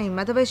the time,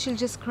 otherwise she'll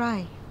just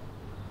cry.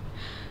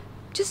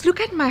 Just look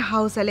at my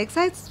house,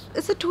 Alexa.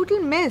 It's a total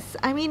mess.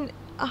 I mean,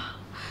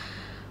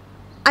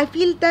 I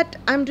feel that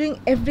I'm doing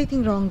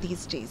everything wrong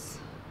these days.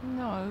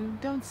 No,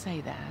 don't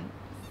say that.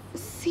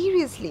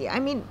 Seriously,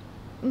 I mean,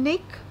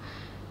 Nick,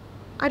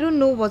 I don't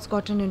know what's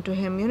gotten into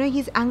him. You know,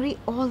 he's angry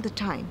all the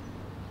time.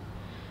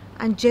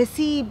 And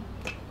Jessie,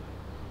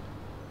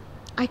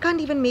 I can't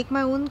even make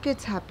my own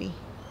kids happy.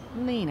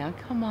 Lena,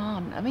 come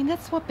on. I mean,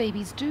 that's what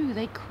babies do.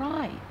 They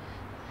cry.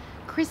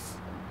 Chris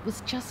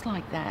was just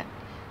like that.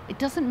 It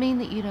doesn't mean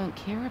that you don't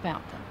care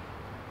about them.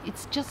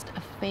 It's just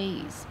a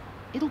phase.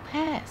 It'll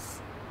pass.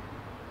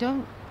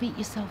 Don't beat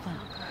yourself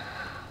up.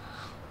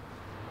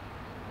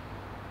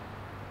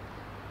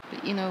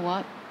 But you know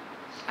what?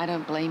 I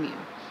don't blame you.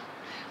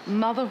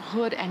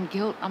 Motherhood and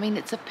guilt, I mean,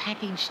 it's a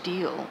package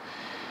deal.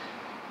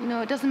 You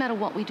know, it doesn't matter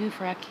what we do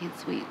for our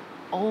kids, we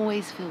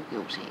always feel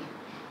guilty.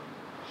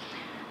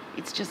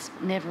 It's just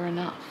never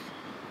enough.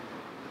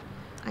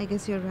 I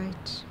guess you're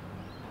right.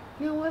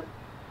 You know what?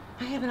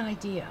 I have an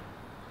idea.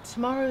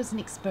 Tomorrow's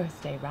Nick's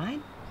birthday,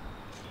 right?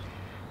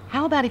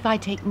 How about if I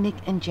take Nick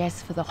and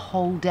Jess for the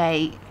whole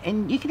day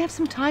and you can have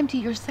some time to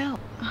yourself?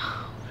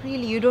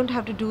 Really, you don't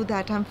have to do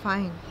that. I'm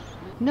fine.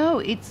 No,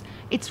 it's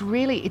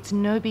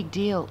no big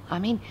deal. I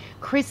mean,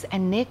 Chris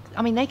and Nick,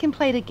 I mean, they can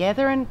play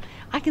together and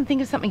I can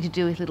think of something to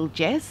do with little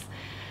Jess.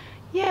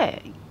 Yeah,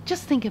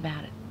 Just think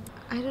about it.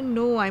 I don't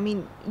know. I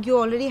mean, you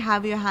already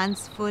have your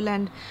hands full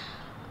and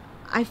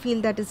I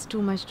feel that is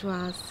too much to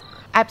ask.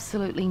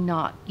 Absolutely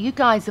not. You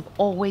guys have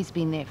always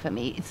been there for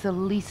me. It's the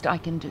least I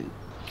can do.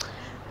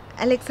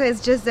 Alexa,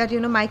 it's just that,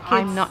 my kids...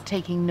 I'm not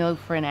taking no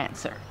for an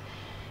answer.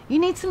 You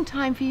need some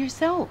time for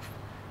yourself.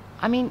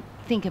 I mean,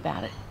 think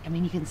about it. I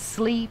mean, you can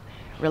sleep,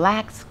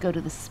 relax, go to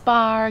the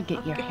spa,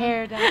 get your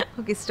hair done.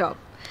 Okay, stop.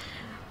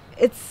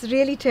 It's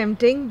really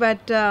tempting,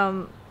 but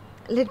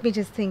let me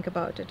just think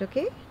about it,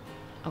 okay?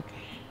 Okay.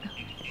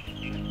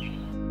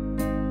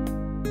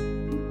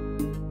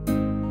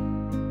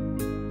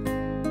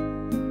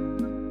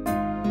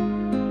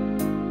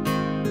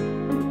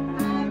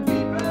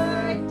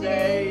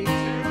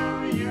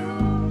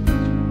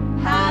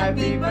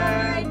 Happy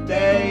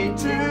birthday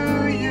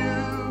to you.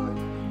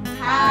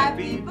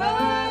 Happy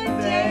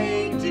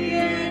birthday,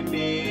 dear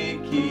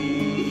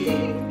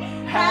Nikki.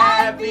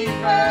 Happy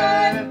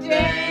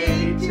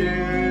birthday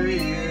to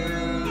you.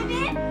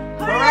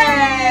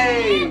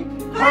 Hooray!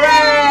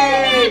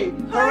 Hooray!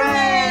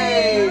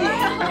 Hooray!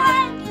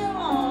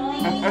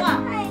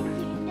 Thank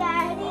you,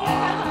 Daddy.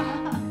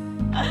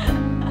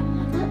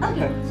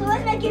 Okay, so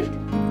what's my gift?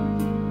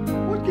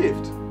 What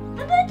gift?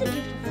 A birthday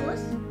gift, of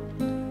course.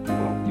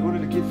 Well, you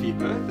wanted a gift for your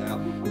birthday. I've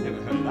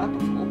never heard of that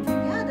before.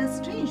 Yeah, that's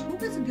strange. Who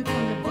gets a gift on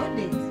their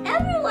birthdays?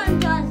 Everyone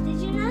does. Did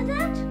you know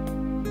that?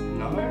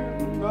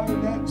 No,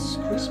 that's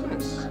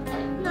Christmas.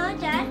 No,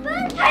 Dad,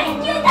 but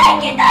thank you.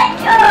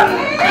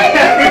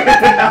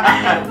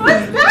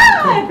 What's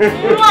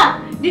that?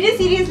 Did you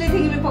seriously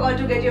think you forgot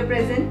to get your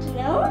present?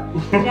 No?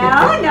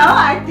 No,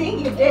 I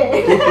think you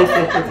did.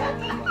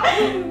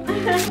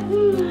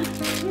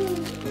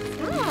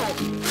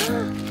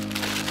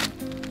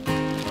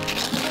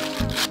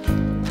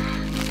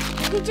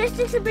 He just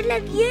looks a bit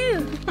like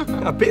you.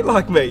 A bit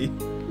like me.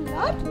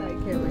 Not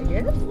like him, I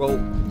guess. Well,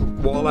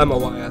 while I'm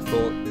away, I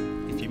thought,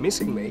 if you're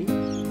missing me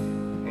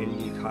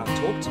and you can't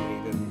talk to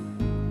me, then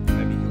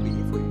maybe he'll be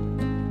here for you.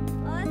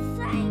 Oh,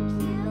 thank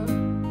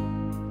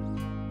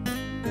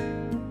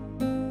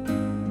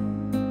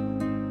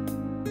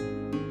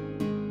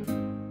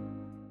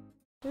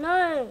you.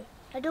 No,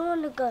 I don't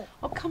want to go.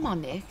 Oh, come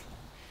on, Nick.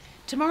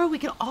 Tomorrow we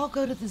can all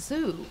go to the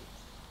zoo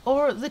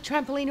or the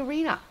trampoline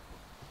arena.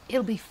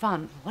 It'll be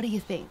fun. What do you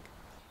think?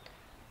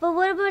 But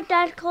what about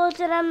Dad calls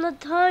that I'm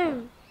not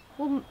home?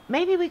 Well,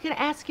 maybe we could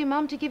ask your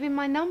mum to give him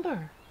my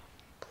number.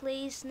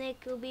 Please,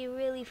 Nick, it'll be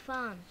really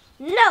fun.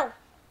 No!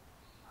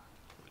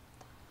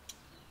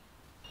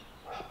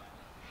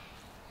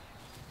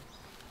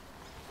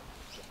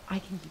 I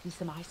can give you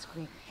some ice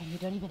cream, and you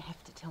don't even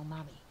have to tell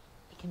Mummy.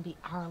 It can be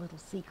our little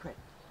secret.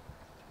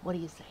 What do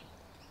you say?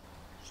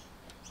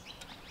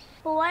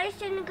 But why are you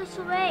sending us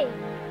away?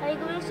 Are you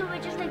going somewhere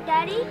just like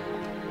Daddy?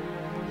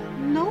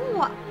 No,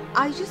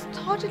 I just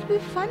thought it'd be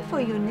fun for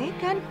you,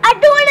 Nick, and... I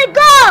don't want to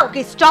go!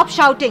 Okay, stop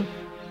shouting.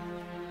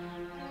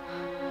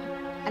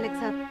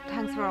 Alexa,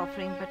 thanks for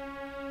offering, but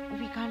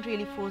we can't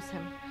really force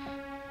him.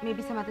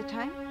 Maybe some other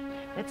time?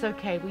 That's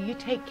okay. Well, you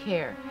take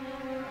care.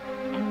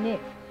 And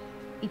Nick,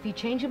 if you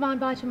change your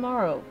mind by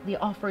tomorrow, the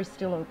offer is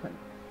still open.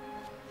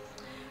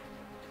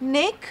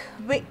 Nick,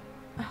 wait.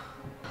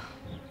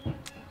 I'm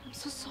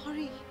so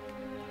sorry.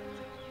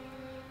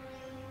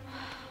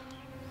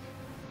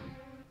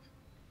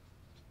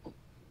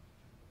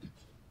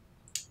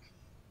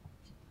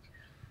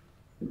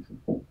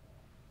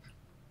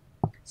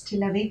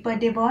 Still awake,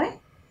 birthday boy?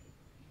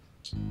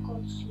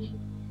 Okay.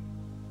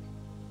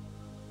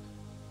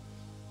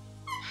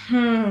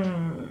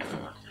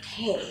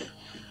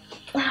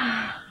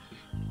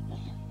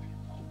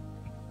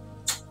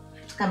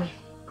 Come here.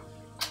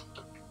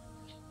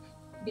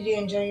 Did you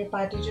enjoy your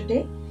party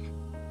today?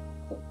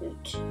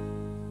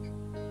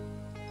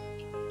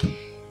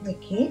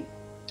 Okay.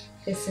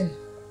 Listen.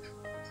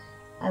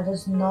 I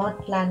was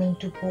not planning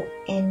to go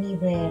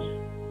anywhere,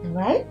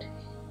 right?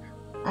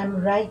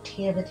 I'm right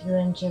here with you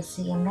and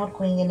Jessie. I'm not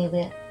going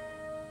anywhere.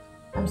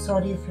 I'm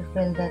sorry if you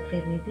felt that way,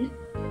 baby.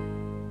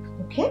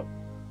 Okay?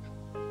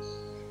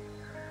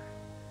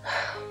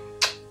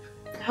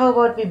 How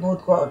about we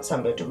both go out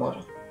somewhere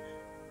tomorrow?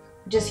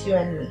 Just you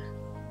and me.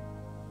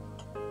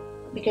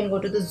 We can go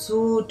to the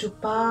zoo, to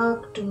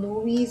park, to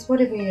movies,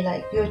 whatever you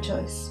like. Your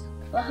choice.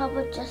 Well, how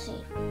about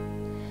Jessie?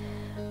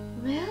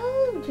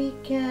 Well, we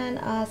can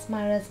ask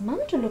Myra's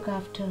mom to look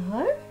after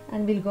her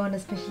and we'll go on a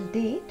special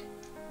date.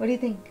 What do you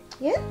think?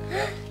 Yeah?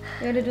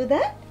 You want to do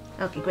that?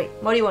 Okay, great.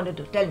 What do you want to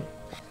do? Tell me.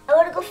 I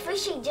want to go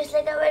fishing just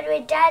like I went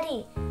with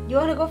Daddy. You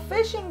want to go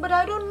fishing, but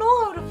I don't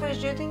know how to fish.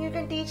 Do you think you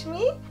can teach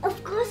me?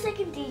 Of course I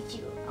can teach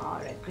you.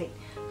 Alright, great.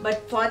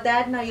 But for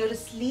that, now you're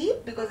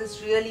asleep because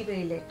it's really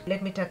very late.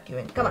 Let me tuck you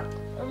in. Come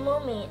on.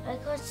 Mommy, I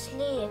can't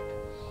sleep.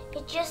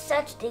 It's just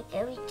Saturday.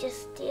 Can we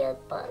just stay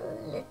up a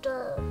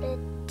little bit?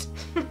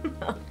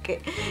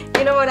 Okay.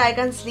 You know what? I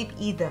can't sleep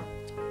either.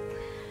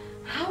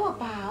 How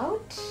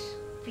about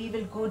we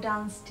will go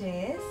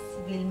downstairs.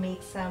 We'll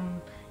make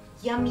some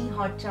yummy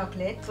hot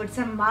chocolate, put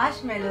some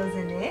marshmallows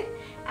in it,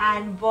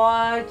 and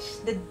watch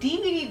the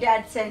DVD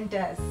Dad sent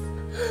us.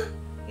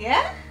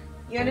 Yeah?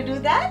 You want to do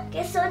that?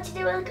 Guess so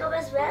today will come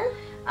as well.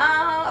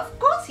 Of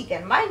course he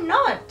can. Why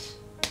not?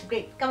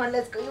 Great. Come on,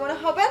 let's go. You want to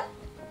hop in?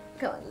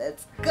 Come on,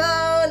 let's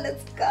go.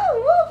 Let's go.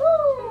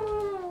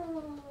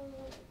 Woohoo!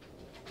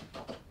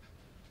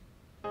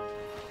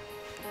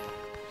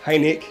 Hey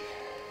Nick,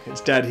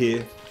 it's Dad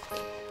here.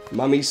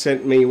 Mummy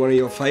sent me one of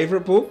your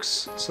favourite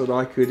books so that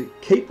I could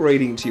keep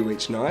reading to you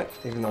each night,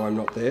 even though I'm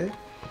not there.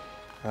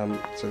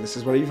 So this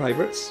is one of your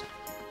favourites.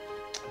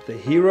 The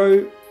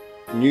hero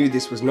knew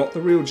this was not the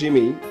real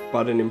Jimmy,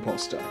 but an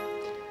imposter.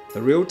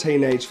 The real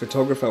teenage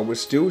photographer was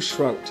still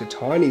shrunk to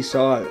tiny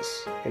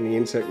size in the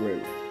insect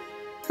room.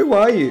 "Who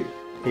are you?"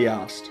 he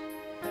asked.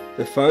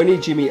 The phony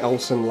Jimmy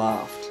Olsen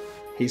laughed.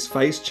 His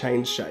face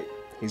changed shape.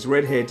 His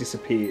red hair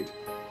disappeared.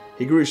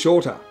 He grew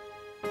shorter.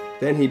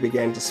 Then he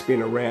began to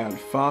spin around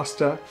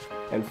faster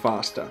and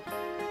faster.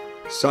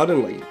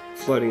 Suddenly,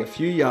 floating a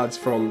few yards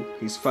from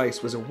his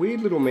face was a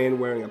weird little man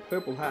wearing a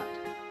purple hat.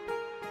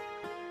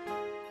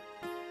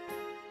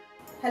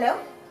 Hello?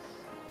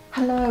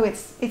 Hello,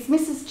 it's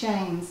Mrs.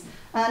 James,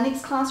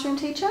 Nick's classroom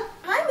teacher.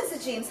 Hi,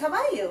 Mrs. James. How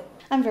are you?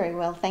 I'm very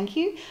well, thank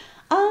you.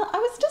 I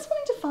was just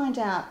wanting to find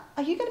out,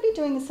 are you going to be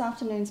doing this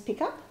afternoon's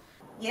pickup?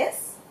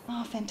 Yes.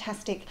 Oh,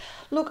 fantastic.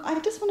 Look, I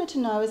just wanted to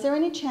know, is there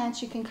any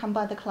chance you can come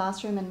by the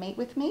classroom and meet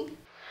with me?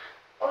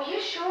 Oh, yeah,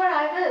 sure,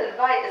 I will.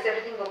 Why? Is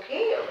everything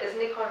okay? Is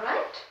Nick all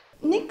right?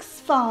 Nick's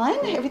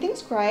fine,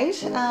 everything's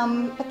great,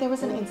 but there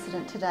was an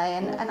incident today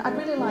and I'd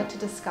really like to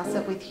discuss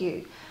it with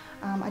you.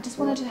 I just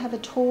wanted to have a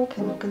talk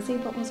and look and see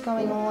what was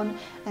going on,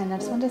 and I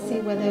just wanted to see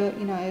whether,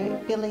 you know,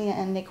 Billy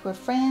and Nick were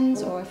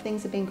friends or if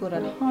things have been good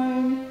at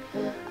home.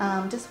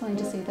 Just wanting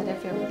to see that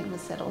if everything was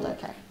settled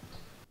okay.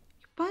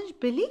 You punched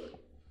Billy?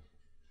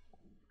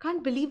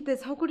 Can't believe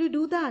this. How could you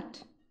do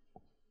that?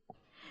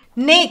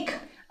 Nick!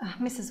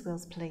 Mrs.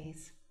 Wills,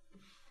 please.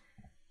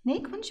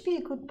 Nick, why don't you be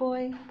a good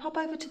boy? Pop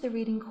over to the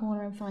reading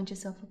corner and find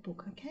yourself a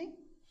book, okay?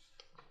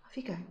 Off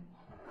you go.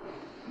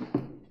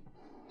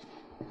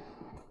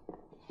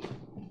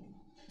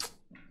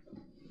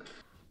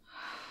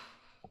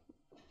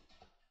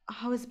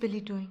 How is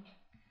Billy doing?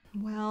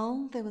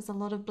 Well, there was a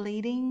lot of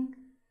bleeding.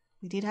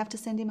 We did have to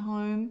send him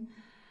home.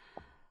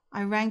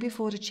 I rang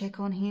before to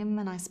check on him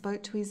and I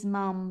spoke to his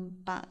mum,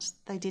 but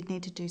they did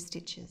need to do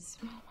stitches.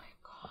 Oh my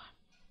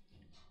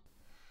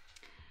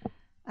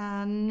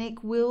God.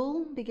 Nick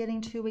will be getting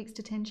 2 weeks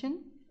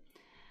detention,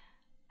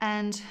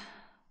 and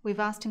we've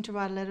asked him to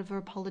write a letter of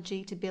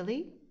apology to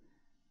Billy,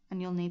 and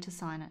you'll need to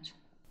sign it.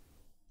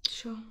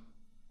 Sure.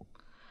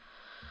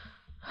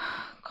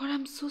 God,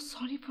 I'm so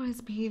sorry for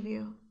his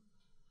behavior.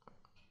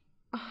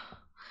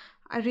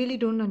 I really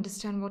don't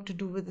understand what to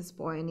do with this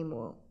boy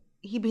anymore.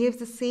 He behaves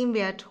the same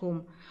way at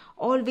home,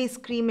 always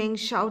screaming,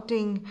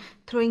 shouting,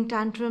 throwing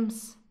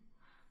tantrums.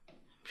 I'm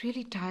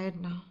really tired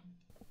now.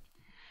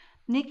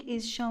 Nick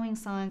is showing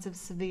signs of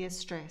severe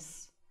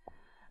stress.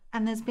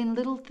 And there's been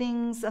little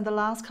things in the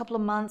last couple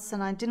of months,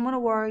 and I didn't want to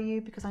worry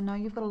you because I know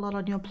you've got a lot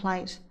on your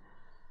plate.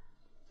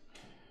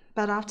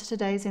 But after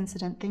today's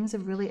incident, things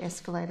have really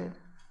escalated.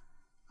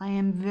 I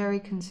am very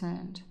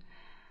concerned.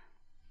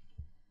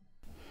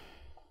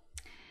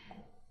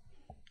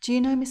 Do you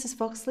know Mrs.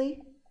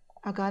 Foxley,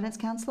 our guidance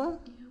counsellor?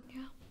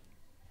 Yeah.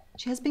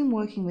 She has been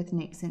working with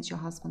Nick since your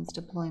husband's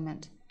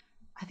deployment.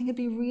 I think it'd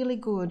be really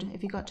good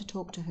if you got to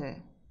talk to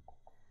her.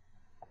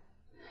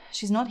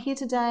 She's not here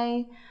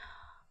today.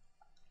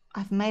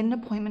 I've made an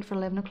appointment for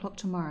 11 o'clock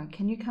tomorrow.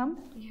 Can you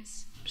come?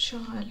 Yes, sure,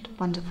 I'll do.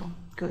 Wonderful.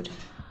 Good.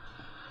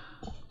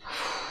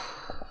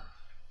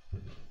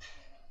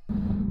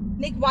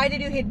 Nick, why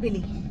did you hit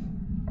Billy?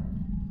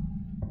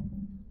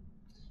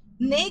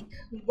 Nick,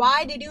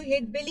 why did you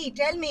hit Billy?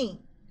 Tell me.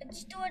 I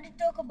just don't want to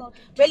talk about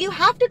it. Well, you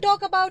have to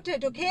talk about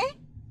it, okay?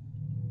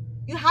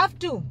 You have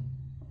to.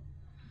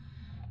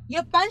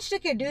 You punched a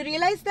kid. Do you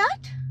realize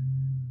that?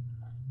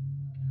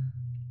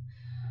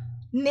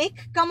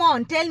 Nick, come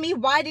on. Tell me,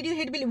 why did you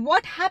hit Billy?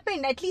 What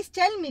happened? At least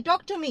tell me.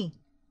 Talk to me.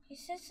 He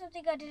said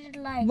something I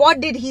didn't like. What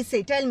did he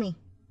say? Tell me.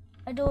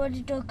 I don't want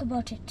to talk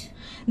about it.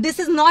 This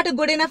is not a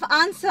good enough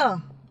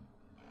answer.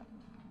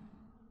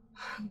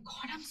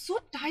 God, I'm so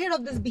tired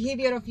of this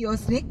behavior of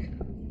yours, Nick.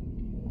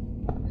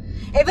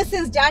 Ever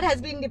since Dad has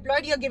been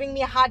deployed, you're giving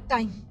me a hard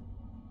time.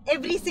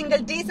 Every single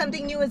day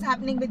something new is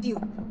happening with you.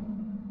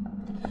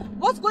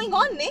 What's going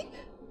on, Nick?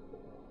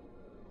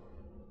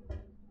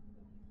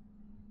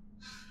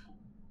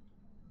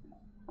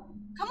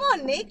 Come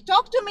on, Nick.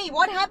 Talk to me.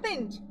 What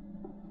happened?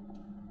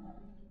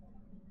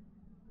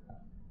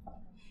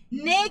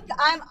 Nick,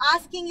 I'm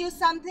asking you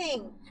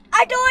something.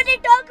 I don't want to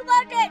talk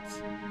about it.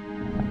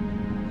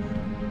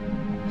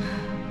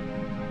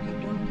 You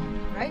don't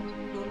talk, right?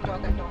 Don't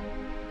talk at all.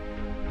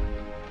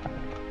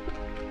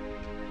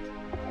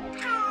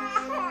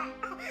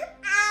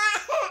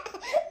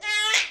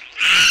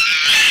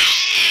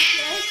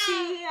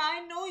 Jessie,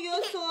 I know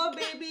you're sore,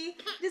 baby.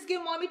 Just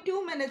give mommy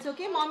 2 minutes,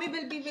 okay? Mommy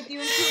will be with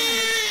you in 2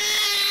 minutes.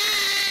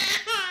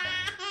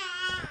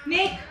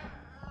 Nick,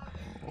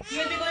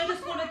 you'll be going to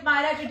school with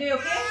Myra today,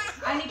 okay?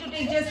 I need to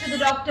take Jess to the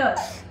doctor.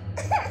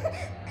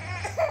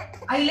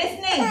 Are you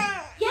listening?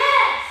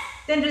 Yes!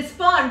 Then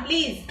respond,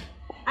 please.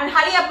 And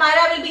hurry up,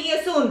 Myra will be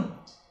here soon.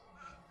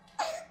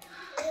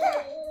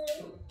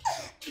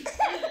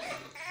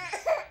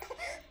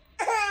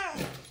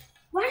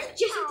 Why does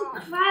Jessie have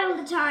to cry all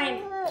the time?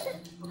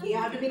 Okay, you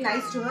have to be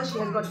nice to her. She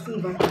has got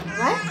fever.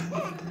 Alright?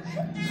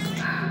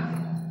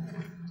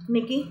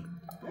 Nikki,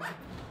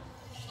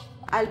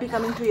 I'll be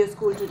coming to your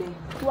school today.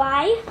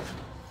 Why?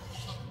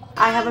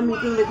 I have a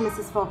meeting with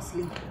Mrs.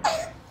 Foxley.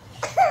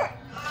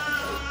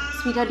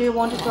 Sweetheart, do you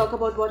want to talk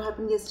about what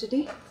happened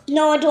yesterday?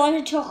 No, I don't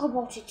want to talk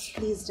about it.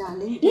 Please,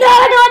 darling. No,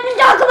 I don't want to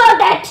talk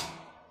about it!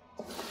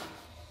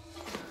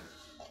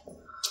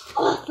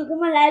 Oh, look at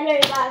my library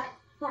bag.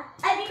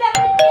 I'll be back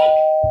in a sec.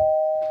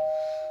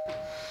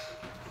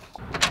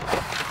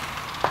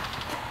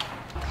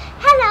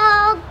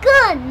 Hello,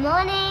 good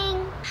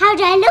morning. How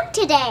do I look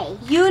today?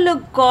 You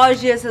look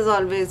gorgeous as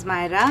always,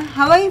 Myra.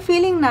 How are you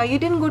feeling now? You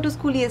didn't go to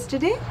school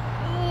yesterday?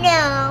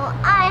 No,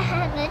 I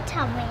had a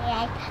tummy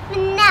ache, but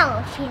now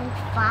I feel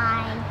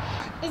fine.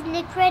 Is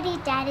Nick ready?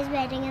 Dad is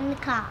waiting in the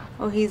car.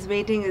 Oh, he's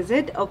waiting, is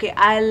it? Okay,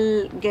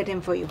 I'll get him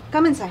for you.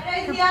 Come inside.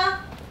 Come.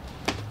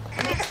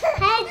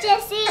 Hi,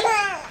 Jessie.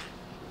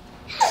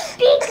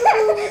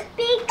 Peekaboo,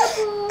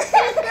 peekaboo,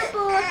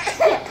 peekaboo.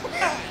 Here.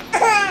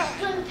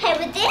 You want to play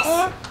with this?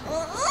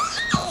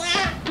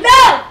 No!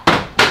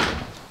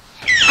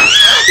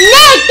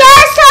 Nick,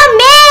 that's so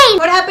mean!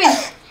 What happened?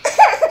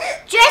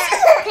 Jessie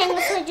was playing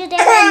with soldier there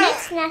and Nick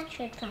snatched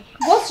it from her.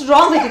 What's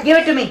wrong with you? Give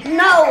it to me.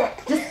 No!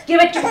 Just give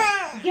it to me.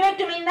 Give it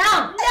to me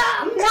now.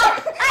 No! No!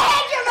 I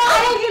hate you, Mom! I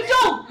hate you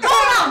too. Go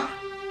now.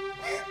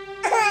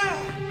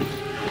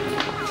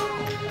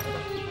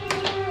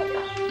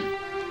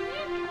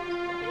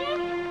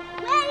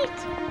 Wait!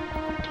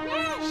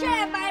 Nick! Shut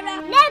up, Myra!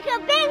 Nick,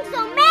 you're being so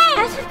mean! I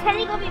was just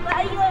telling you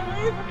why you are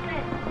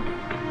Elizabeth.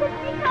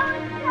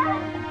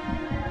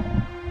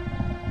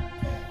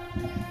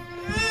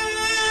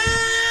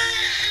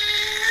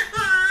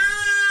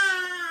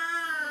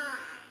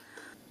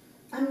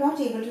 I'm not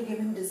able to give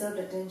him deserved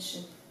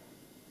attention.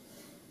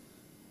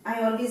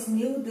 I always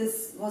knew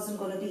this wasn't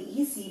going to be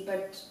easy,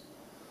 but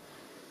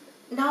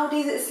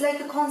nowadays it's like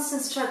a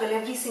constant struggle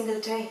every single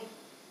day.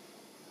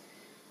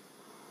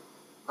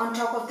 On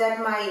top of that,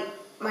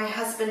 my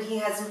husband, he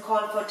hasn't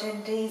called for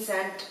 10 days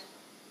and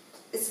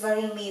it's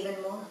worrying me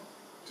even more.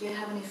 Do you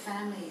have any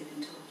family you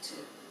can talk to?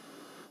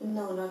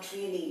 No, not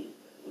really.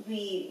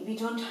 We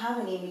don't have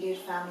any immediate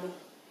family.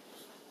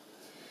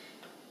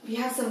 We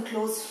have some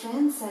close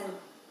friends and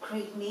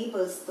great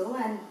neighbors though,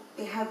 and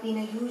they have been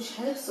a huge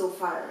help so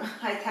far.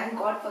 I thank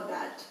God for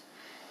that.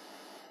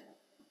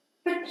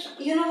 But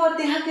you know what?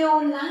 They have their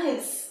own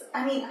lives.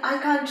 I mean, I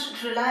can't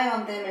rely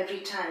on them every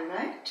time,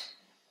 right?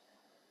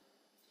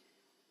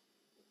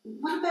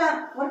 What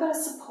about a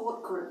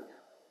support group?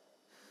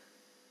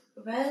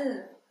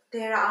 Well,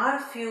 there are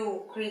a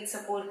few great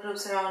support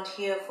groups around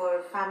here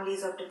for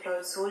families of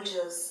deployed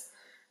soldiers.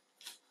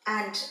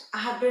 And I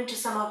have been to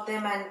some of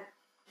them and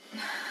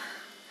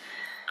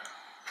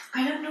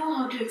I don't know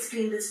how to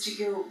explain this to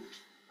you.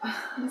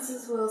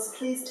 Mrs. Wells,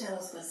 please tell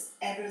us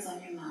whatever's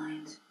on your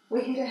mind.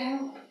 We're here to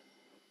help.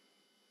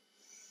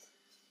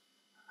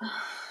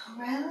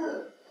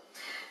 Well,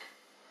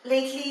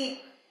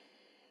 lately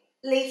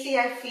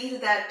I feel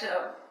that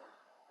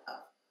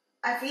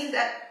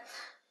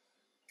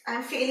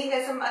I'm failing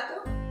as a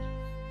mother.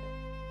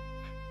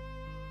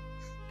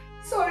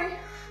 Sorry.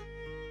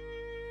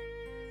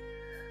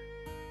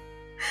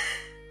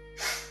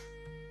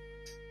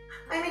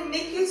 I mean,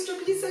 Nick used to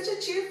be such a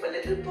cheerful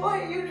little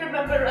boy, you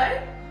remember,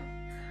 right?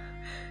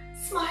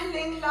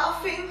 Smiling,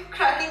 laughing,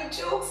 cracking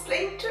jokes,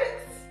 playing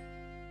tricks.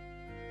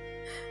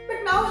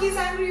 But now he's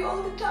angry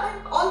all the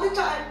time,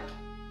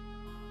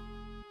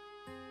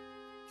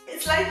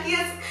 It's like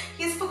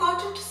he's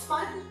forgotten to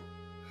smile.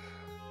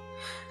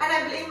 And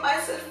I blame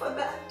myself for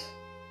that.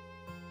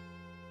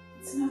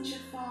 It's not your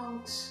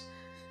fault.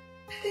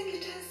 I think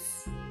it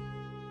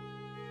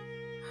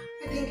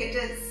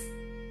is.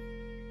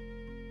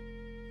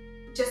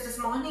 Just this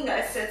morning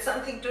I said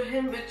something to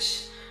him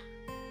which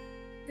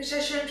I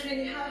shouldn't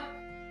really have.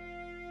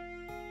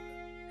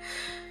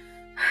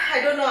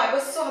 I don't know, I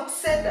was so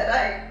upset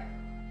that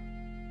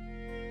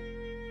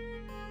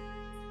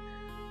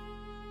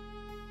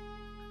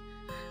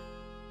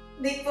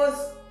Nick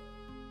was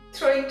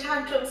throwing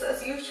tantrums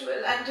as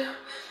usual and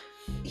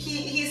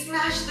he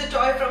snatched the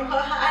toy from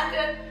her hand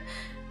and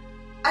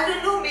I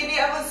don't know, maybe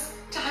I was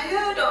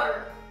tired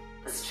or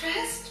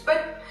stressed,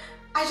 but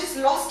I just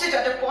lost it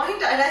at a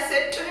point and I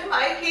said to him,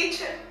 I hate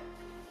him.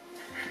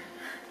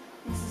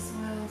 Mrs.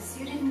 Wells,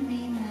 you didn't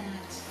mean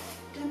that.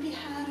 Don't be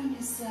hard on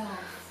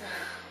yourself.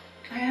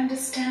 I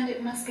understand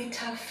it must be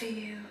tough for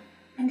you.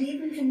 And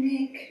even for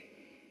Nick.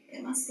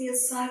 There must be a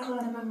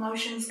cyclone of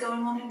emotions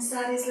going on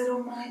inside his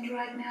little mind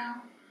right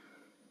now.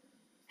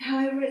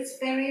 However, it's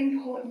very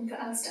important for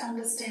us to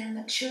understand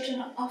that children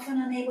are often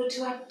unable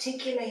to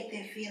articulate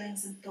their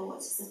feelings and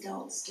thoughts as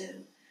adults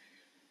do.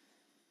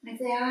 And if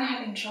they are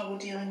having trouble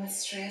dealing with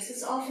stress,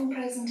 it's often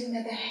present in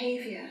their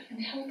behaviour and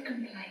health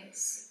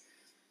complaints.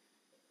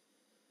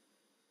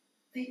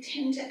 They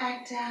tend to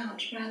act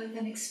out rather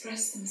than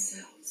express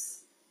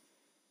themselves.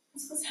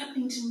 That's what's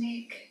happening to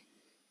Nick.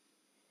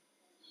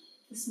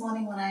 This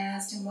morning when I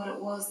asked him what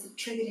it was that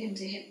triggered him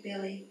to hit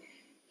Billy,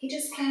 he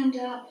just clammed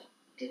up,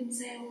 didn't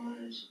say a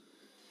word.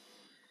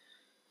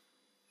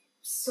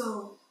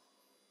 So,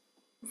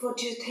 what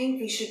do you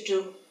think we should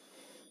do?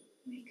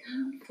 We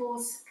can't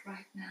force it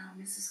right now,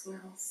 Mrs.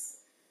 Wills.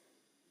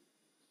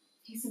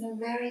 He's in a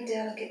very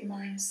delicate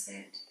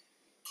mindset.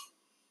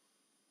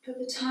 For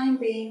the time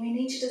being, we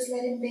need to just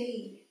let him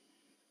be.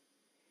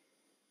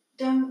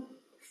 Don't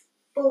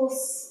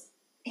force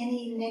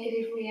any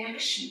negative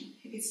reaction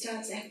if he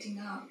starts acting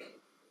up.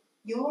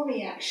 Your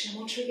reaction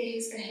will trigger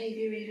his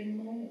behavior even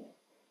more.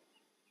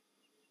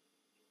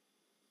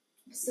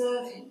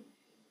 Observe him.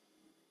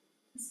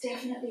 There's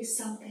definitely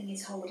something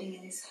he's holding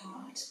in his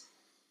heart.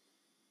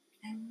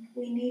 And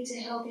we need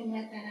to help him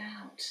let that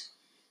out.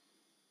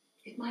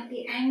 It might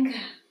be anger,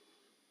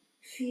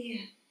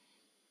 fear,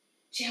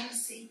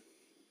 jealousy,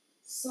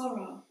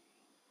 sorrow.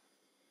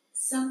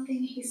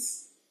 Something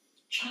he's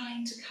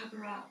trying to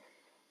cover up.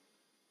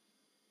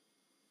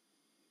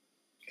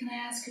 Can I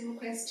ask you a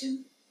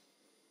question?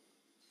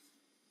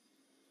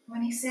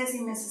 When he says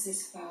he misses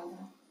his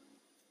father,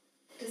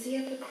 does he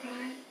ever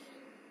cry?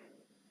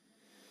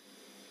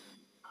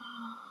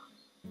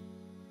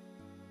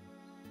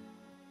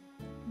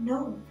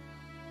 No.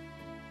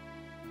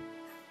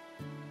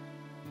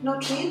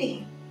 Not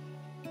really.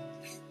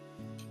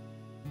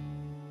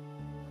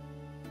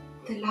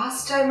 The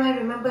last time I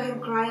remember him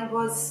crying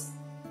was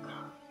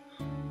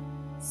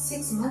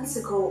 6 months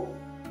ago,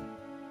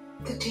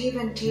 the day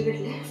when David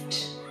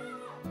left.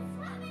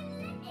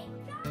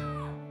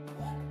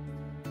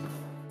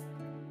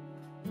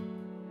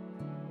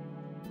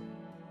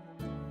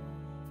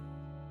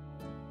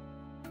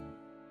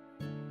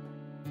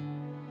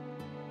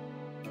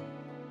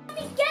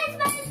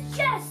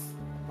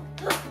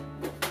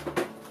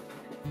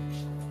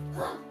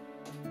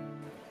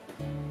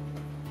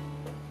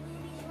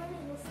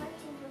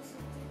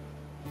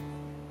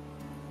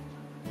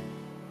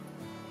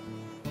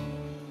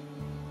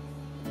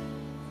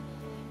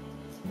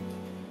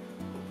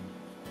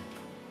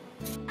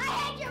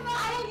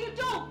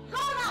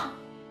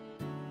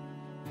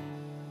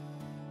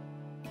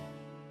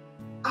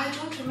 I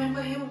don't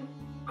remember him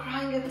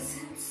crying ever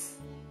since.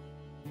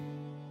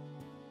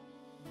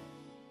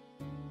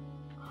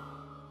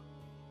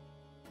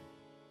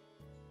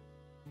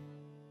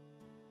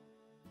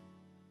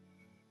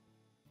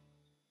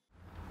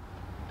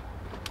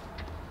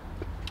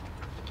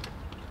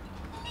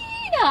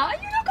 Nina,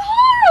 you look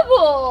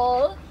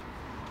horrible!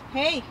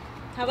 Hey,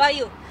 how are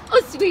you?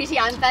 Oh, sweetie,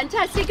 I'm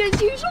fantastic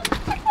as usual.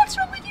 But what's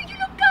wrong with you? You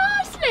look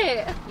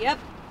ghastly. Yep,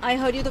 I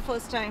heard you the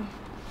first time.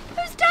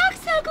 Those dark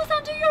circles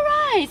under your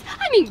eyes.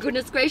 I mean,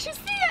 goodness gracious,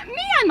 see at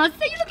me. I must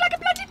say you look like a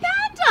bloody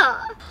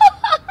panda.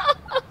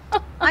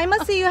 I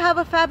must say you have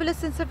a fabulous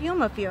sense of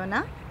humor,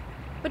 Fiona.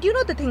 But you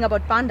know the thing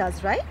about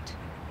pandas, right?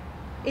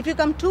 If you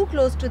come too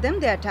close to them,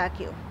 they attack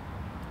you.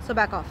 So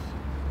back off.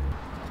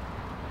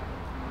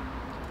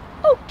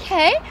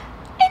 Okay.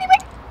 Anyway,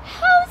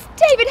 how's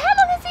David? How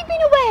long has he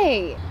been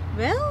away?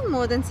 Well,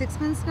 more than 6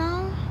 months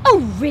now.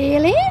 Oh,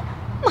 really?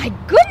 My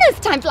goodness,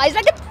 time flies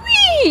like a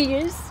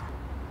breeze.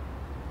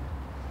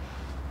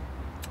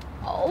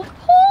 Oh,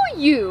 poor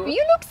you.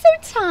 You look so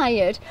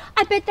tired.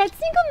 I bet that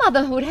single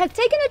motherhood has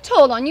taken a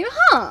toll on you,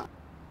 huh?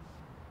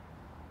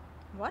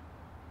 What?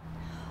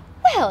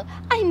 Well,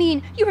 I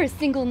mean, you were a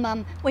single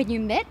mum when you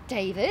met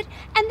David,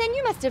 and then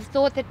you must have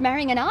thought that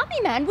marrying an army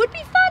man would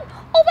be fun,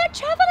 all that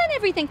travel and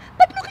everything.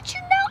 But look at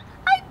you now.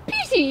 I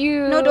pity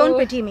you. No, don't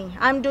pity me.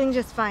 I'm doing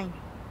just fine.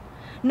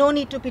 No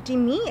need to pity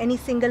me, any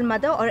single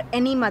mother, or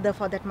any mother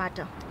for that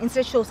matter.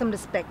 Instead, show some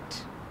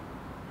respect.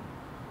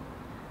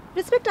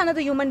 Respect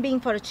another human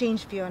being for a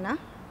change, Fiona.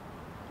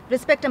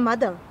 Respect a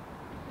mother.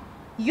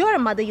 You're a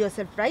mother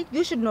yourself, right?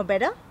 You should know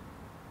better.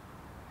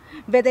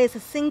 Whether it's a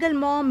single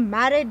mom,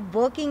 married,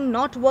 working,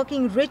 not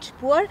working, rich,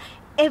 poor,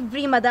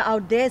 every mother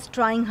out there is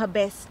trying her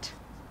best.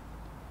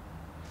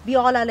 We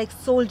all are like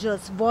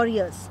soldiers,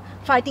 warriors,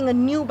 fighting a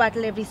new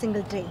battle every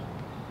single day.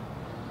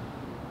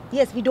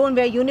 Yes, we don't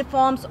wear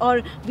uniforms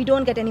or we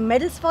don't get any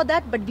medals for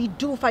that, but we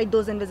do fight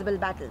those invisible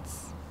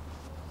battles.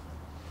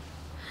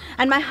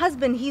 And my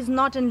husband, he's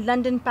not in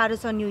London,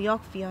 Paris or New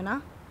York,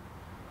 Fiona.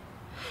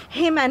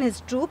 Him and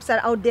his troops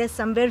are out there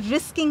somewhere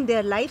risking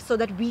their lives so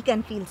that we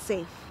can feel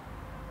safe.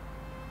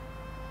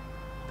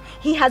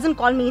 He hasn't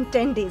called me in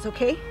 10 days,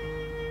 okay?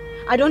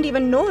 I don't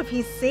even know if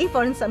he's safe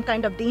or in some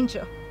kind of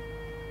danger.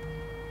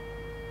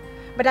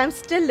 But I'm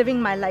still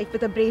living my life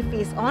with a brave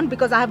face on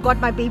because I have got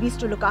my babies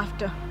to look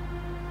after.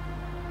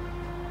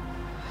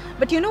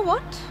 But you know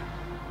what?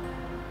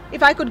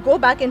 If I could go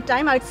back in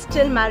time, I'd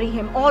still marry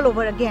him all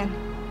over again.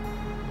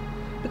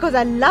 Because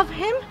I love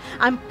him,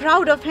 I'm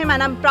proud of him,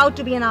 and I'm proud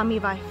to be an army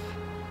wife.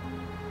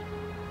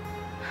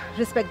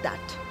 Respect that.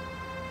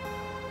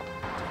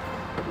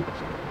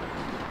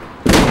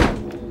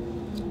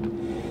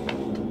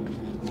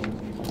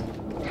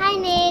 Hi,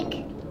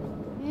 Nick.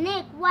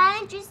 Nick, why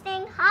aren't you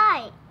saying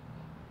hi?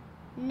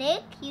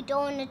 Nick, you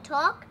don't want to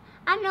talk?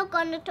 I'm not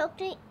going to talk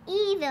to you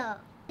either.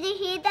 Did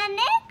you hear that,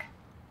 Nick?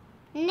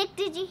 Nick,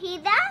 did you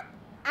hear that?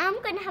 I'm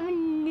going to have a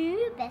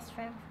new best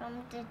friend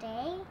from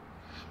today.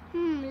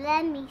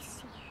 Let me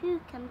see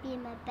who can be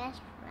my best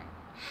friend.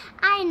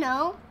 I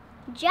know.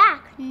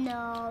 Jack.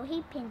 No,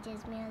 he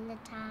pinches me all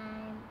the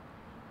time.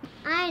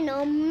 I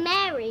know.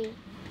 Mary.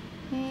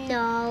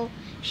 No,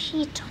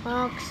 she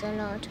talks a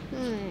lot.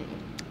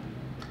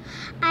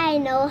 I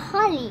know.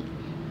 Holly.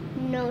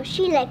 No,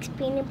 she likes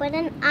peanut butter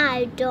and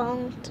I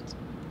don't.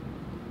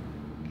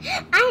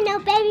 I know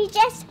Baby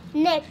Jess.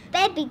 Nick,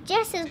 Baby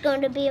Jess is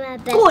going to be my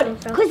best friend.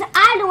 Good, because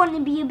I don't want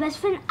to be your best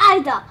friend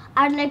either.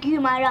 I don't like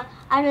you, Myra.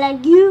 I don't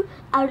like you.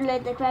 I don't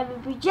like the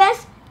Baby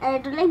Jess. And I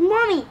don't like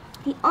Mommy.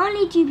 The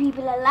only two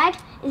people I like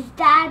is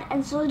Dad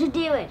and Soldier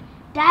David.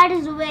 Dad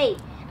is away.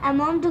 And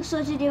Mom took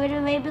Soldier David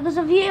away because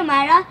of you,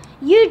 Myra.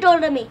 You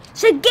told me.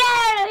 So get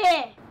out of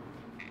here.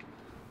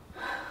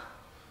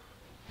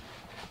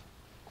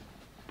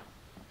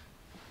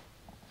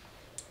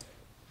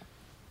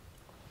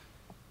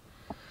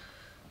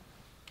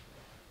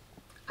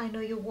 I know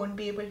you won't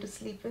be able to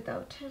sleep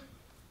without him.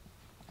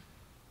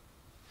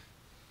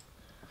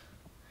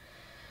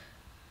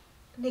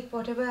 Nick,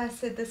 whatever I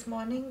said this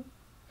morning,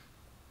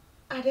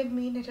 I didn't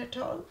mean it at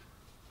all.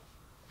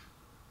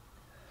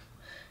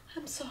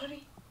 I'm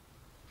sorry.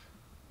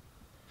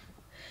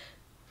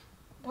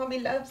 Mommy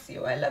loves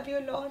you. I love you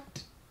a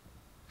lot.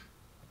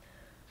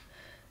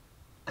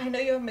 I know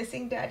you're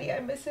missing Daddy. I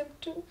miss him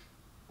too.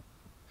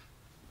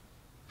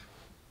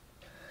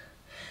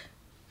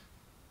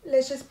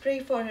 Let's just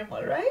pray for him,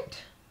 all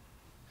right?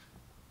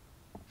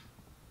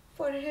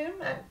 For him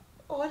and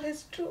all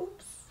his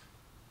troops.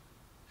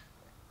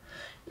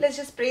 Let's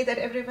just pray that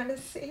everyone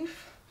is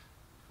safe.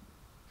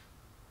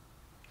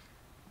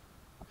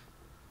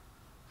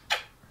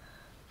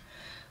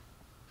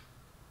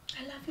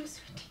 I love you,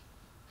 sweetie.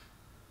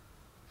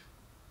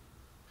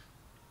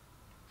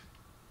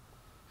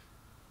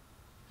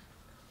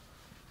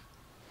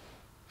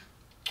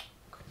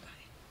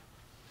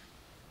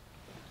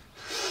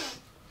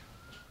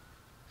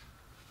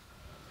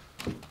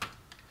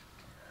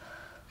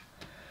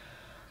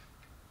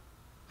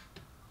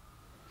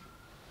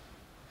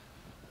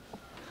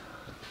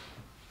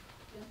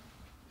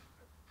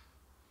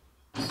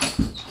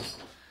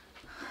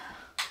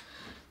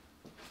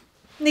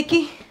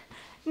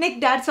 Nick,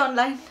 Dad's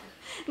online.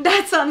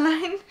 Dad's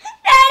online.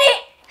 Daddy!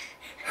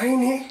 Hey,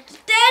 Nick.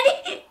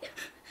 Daddy!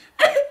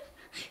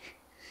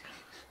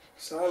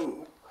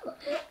 Son.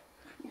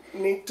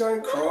 Nick,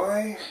 don't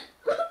cry.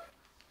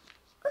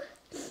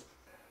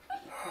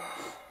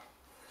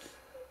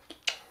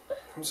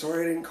 I'm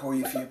sorry I didn't call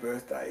you for your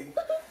birthday.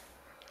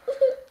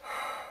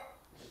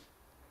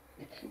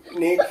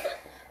 Nick,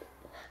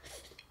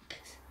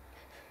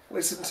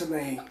 listen to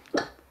me.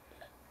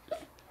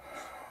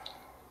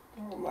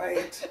 Oh,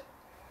 mate.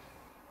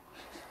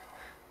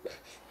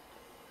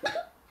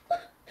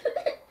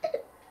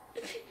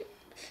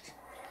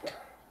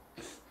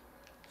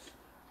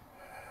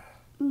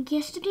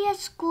 Yesterday at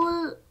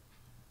school,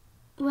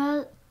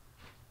 well,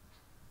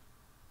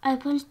 I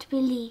punched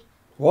Billy.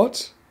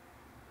 What?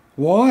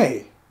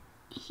 Why?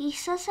 He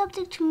said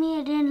something to me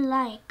I didn't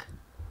like.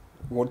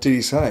 What did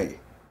he say?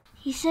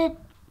 He said,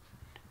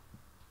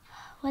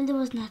 well, there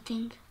was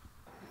nothing.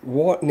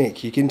 What,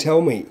 Nick? You can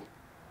tell me.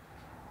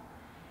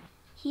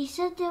 He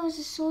said there was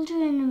a soldier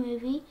in the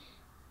movie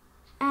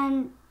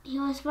and he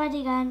was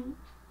fighting and...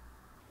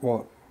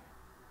 What?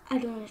 I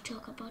don't want to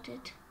talk about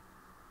it.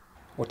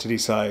 What did he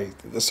say?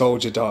 That the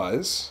soldier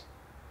dies?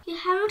 You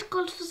haven't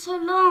called for so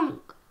long.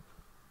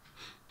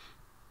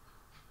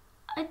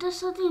 I thought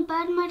something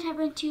bad might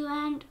happen to you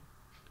and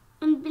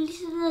when Billy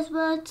said those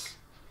words,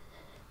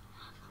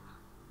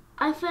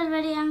 I felt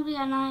very angry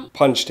and I...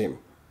 Punched him.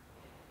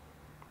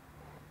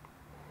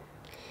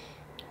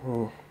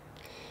 Oh.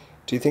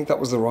 Do you think that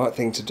was the right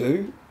thing to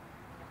do?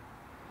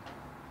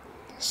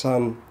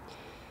 Son,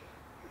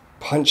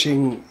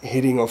 punching,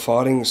 hitting or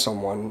fighting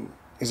someone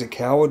is a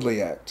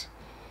cowardly act.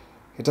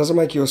 It doesn't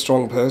make you a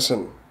strong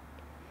person.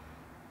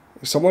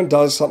 If someone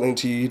does something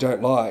to you you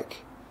don't like,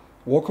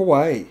 walk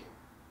away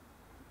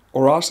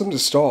or ask them to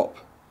stop.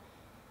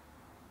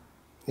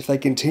 If they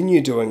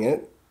continue doing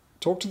it,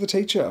 talk to the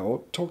teacher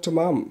or talk to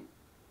Mum.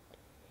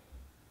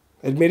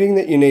 Admitting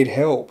that you need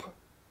help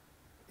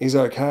is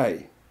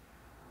okay.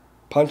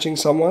 Punching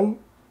someone,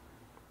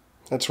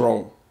 that's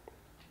wrong.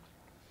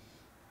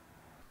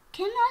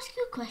 Can I ask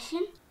you a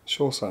question?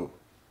 Sure, son.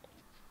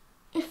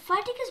 If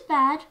fighting is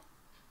bad,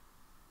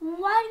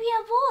 why do we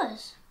have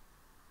wars?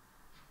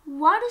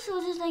 Why do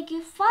soldiers like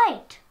you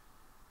fight?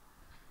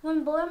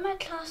 One boy in my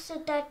class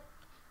said that,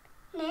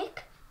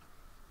 Nick,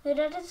 your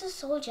dad is a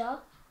soldier.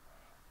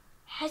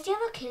 Has he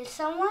ever killed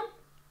someone?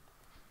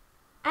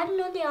 I don't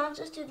know the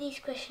answers to these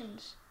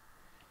questions.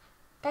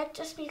 That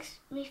just makes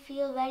me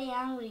feel very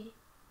angry.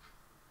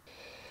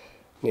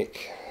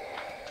 Nick,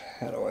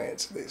 how do I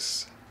answer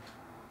this?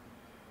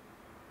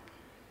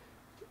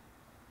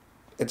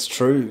 It's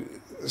true.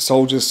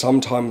 Soldiers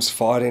sometimes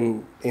fight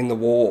in the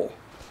war.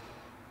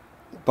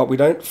 But we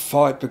don't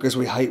fight because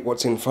we hate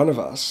what's in front of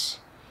us.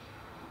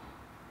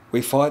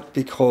 We fight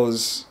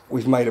because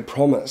we've made a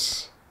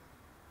promise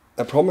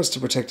to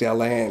protect our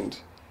land,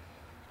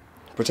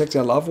 protect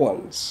our loved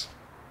ones.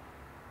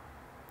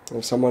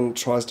 If someone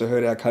tries to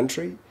hurt our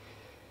country,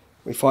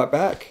 we fight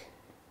back.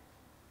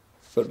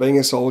 But being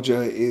a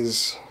soldier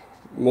is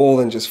more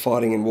than just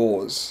fighting in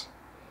wars.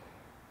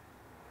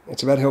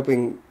 It's about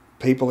helping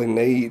people in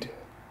need.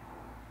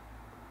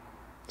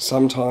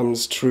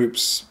 Sometimes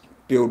troops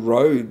build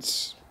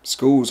roads,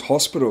 schools,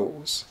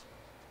 hospitals.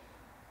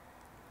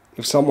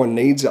 If someone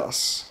needs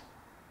us,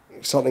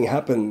 if something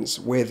happens,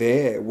 we're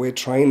there. We're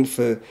trained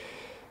for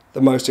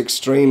the most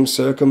extreme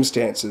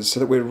circumstances so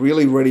that we're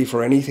really ready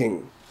for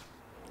anything.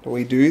 And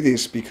we do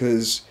this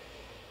because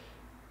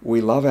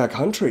we love our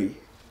country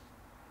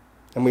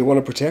and we want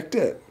to protect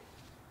it.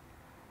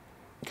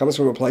 It comes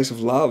from a place of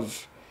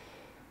love,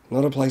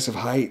 not a place of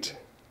hate.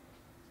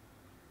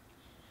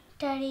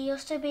 Daddy, you're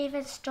so brave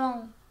and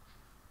strong.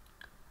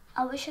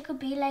 I wish I could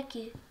be like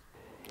you.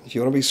 If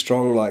you want to be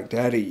strong like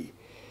Daddy,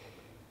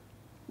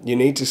 you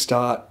need to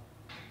start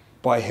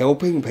by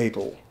helping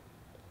people.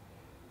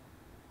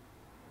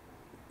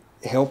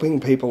 Helping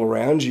people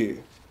around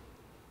you.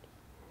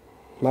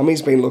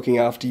 Mummy's been looking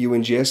after you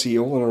and Jessie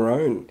all on her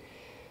own.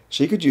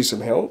 She could use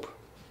some help.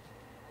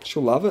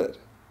 She'll love it.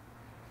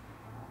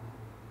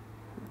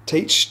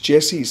 Teach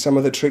Jessie some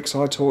of the tricks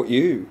I taught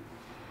you.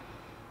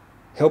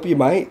 Help your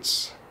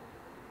mates.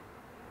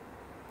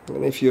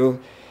 And if you're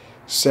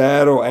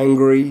sad or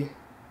angry,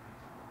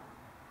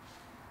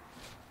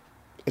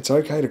 it's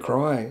okay to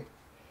cry.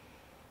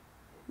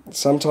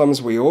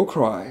 Sometimes we all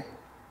cry.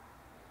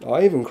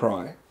 I even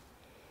cry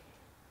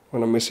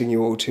when I'm missing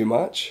you all too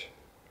much.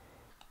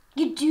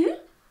 You do?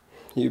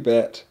 You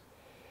bet.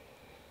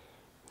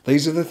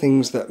 These are the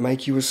things that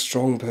make you a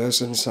strong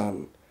person,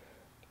 son.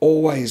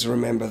 Always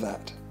remember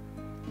that.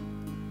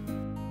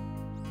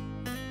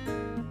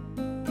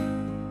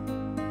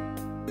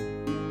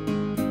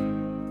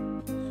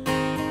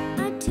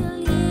 Until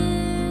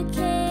you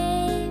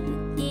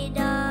came in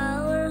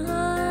our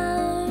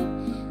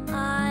home,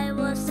 I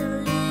was a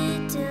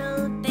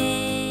little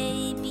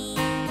baby.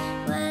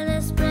 When I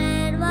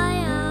spread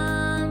my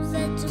arms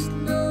and just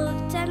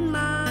looked at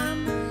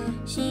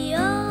Mom, she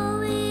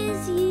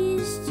always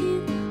used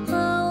to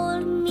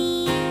hold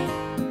me.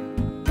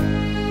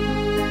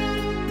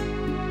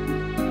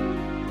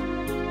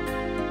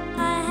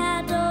 I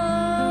had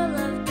all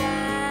of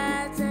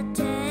Dad's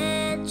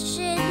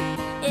attention.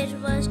 It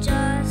was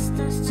just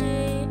us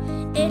two.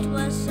 It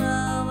was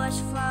so much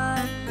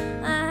fun.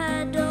 I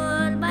had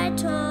all my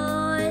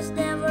toys,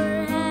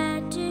 never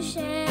had to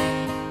share.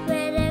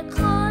 When I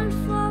called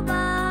for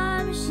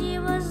Mom, she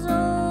was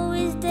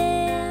always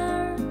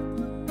there.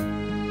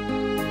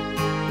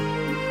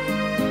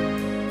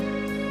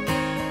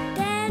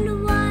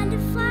 Then one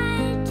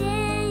fine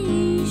day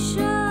you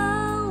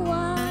show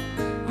up,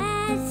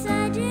 and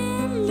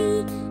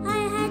suddenly I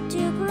had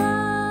to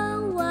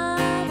grow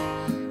up.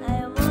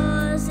 I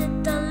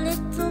wasn't a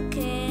little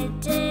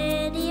kid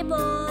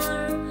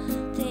anymore.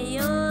 They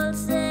all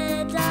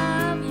said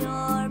I'm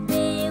your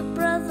big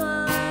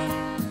brother.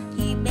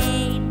 You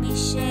made me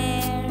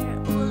share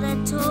all the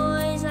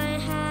toys I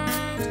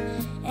had,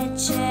 and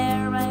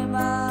share my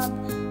mom,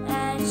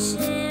 and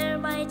share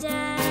my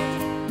dad.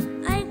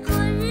 I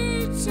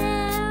couldn't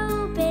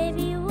tell,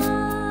 baby,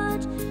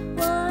 what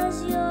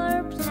was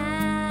your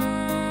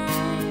plan.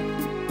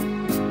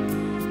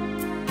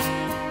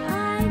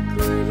 I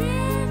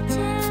couldn't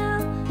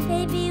tell,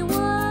 baby,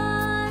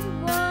 what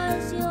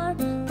was your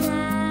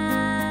plan.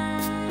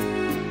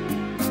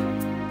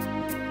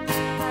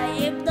 I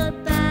am not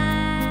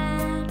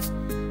bad.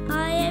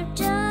 I am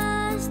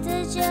just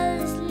a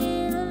jealous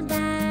little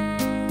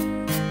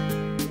man.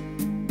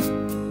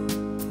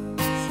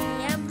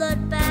 See, I'm not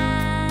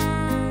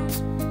bad.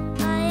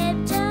 I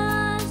am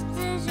just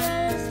a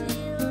jealous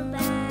little man.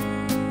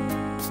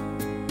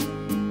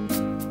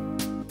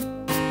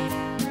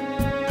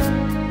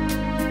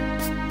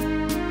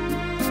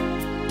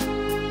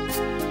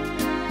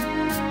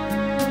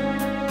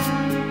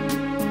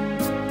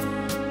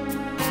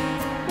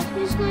 But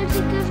who's going to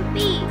take care of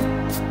me?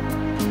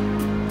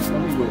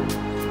 Mummy will.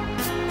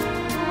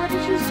 What if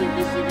she's too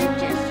busy with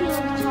Jessie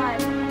all the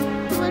time?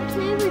 Who will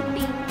play with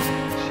me?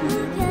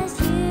 Look at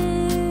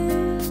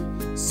you,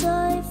 so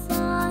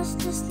fast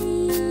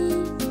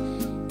asleep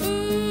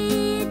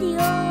in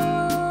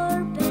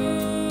your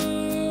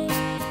bed.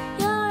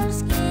 Your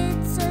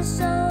skin's so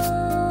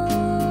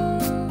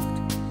soft,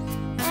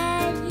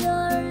 and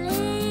your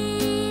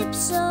lips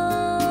so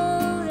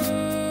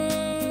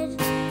red.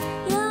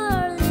 Your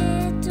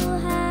little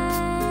hands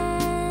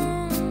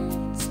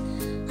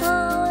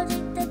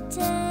holding the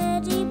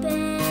teddy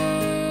bear.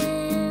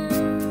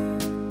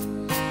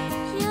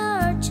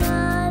 Your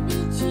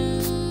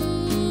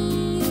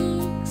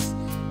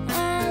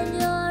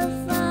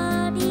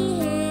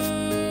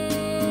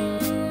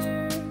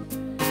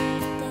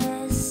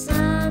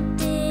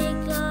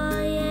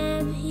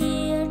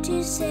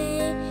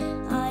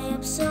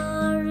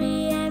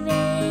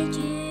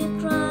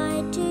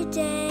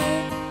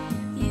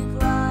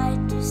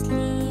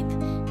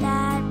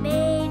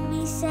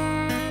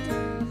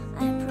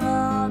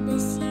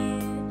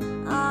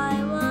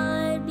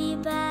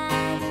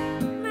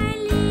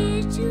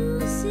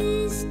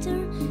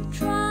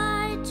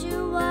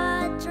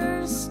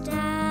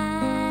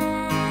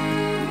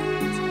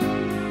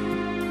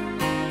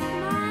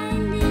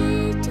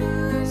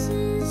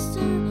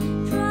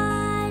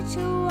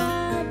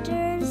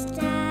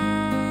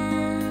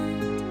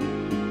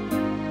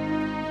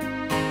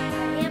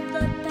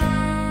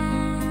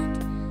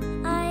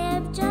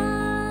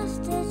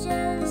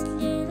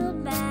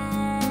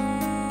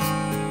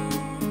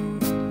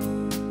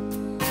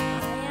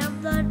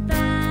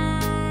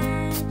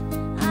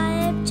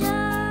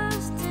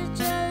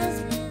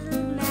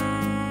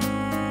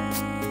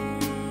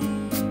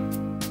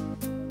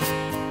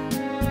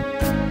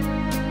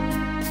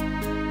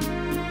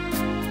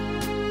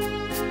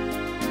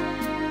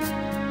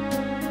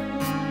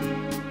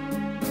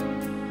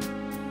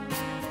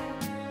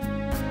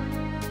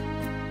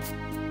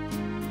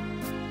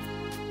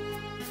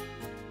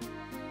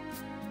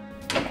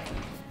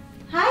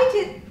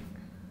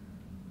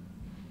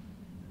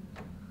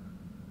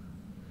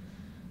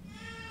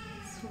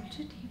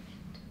to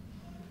David.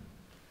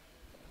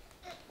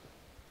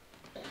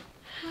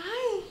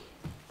 Hi.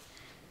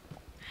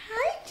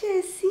 Hi,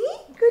 Jessie.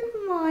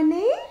 Good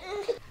morning.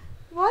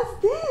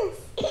 What's this?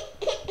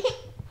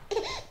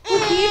 Who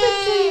gave it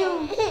to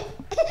you?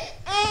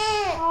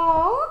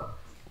 Oh.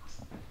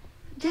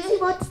 Jessie,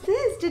 what's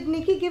this? Did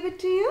Nicky give it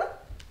to you?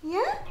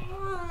 Yeah?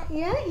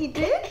 Yeah, he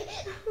did?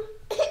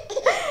 He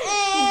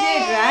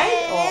did,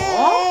 right?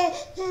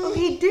 Oh,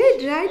 he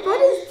did, right?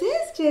 What is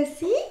this,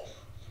 Jessie?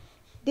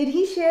 Did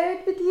he share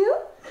it with you?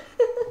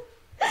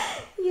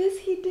 Yes,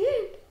 he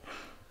did.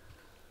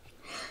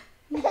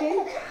 He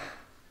did.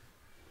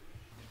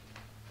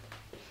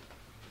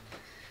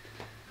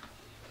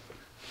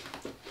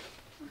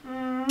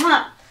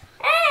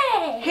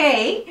 Hey!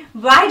 Hey,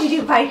 why did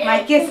you bite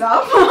my kiss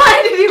off?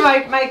 Why did you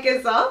bite my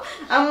kiss off?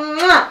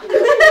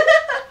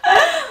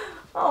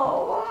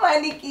 Oh, my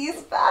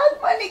Nicky's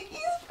back. My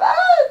Nicky's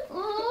back.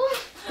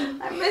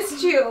 I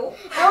missed you.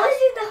 I was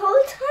here the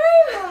whole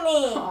time,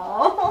 Mommy.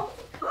 Oh.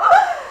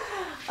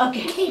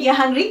 Okay, you're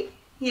hungry?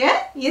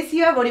 Yeah? Yes,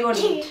 you are. What do you want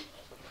to eat?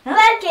 Huh?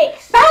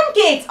 Pancakes.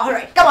 Pancakes. All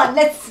right, come on.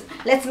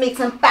 Let's make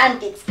some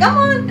pancakes. Come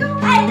on, come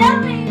on. I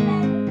love it.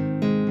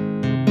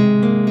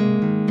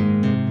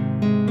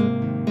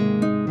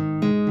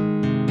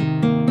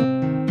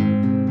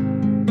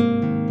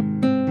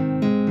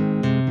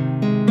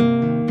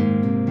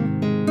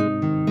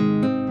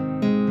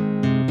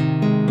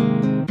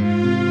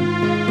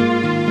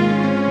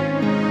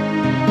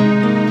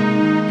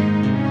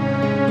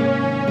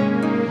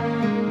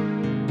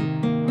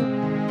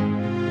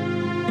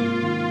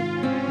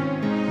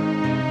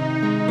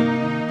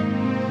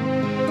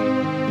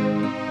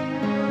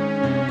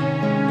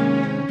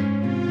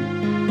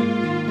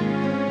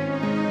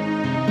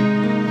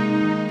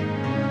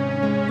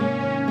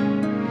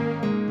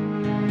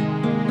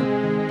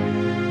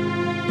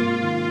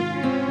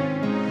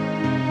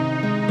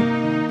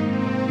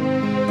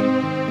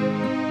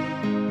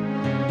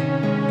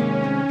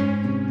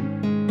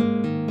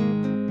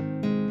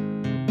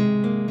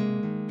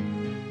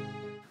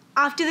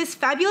 After this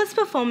fabulous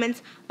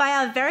performance by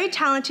our very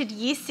talented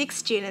Year 6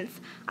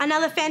 students,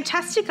 another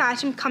fantastic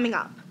item coming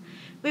up.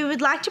 We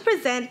would like to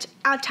present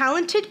our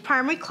talented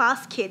primary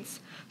class kids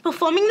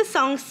performing the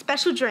song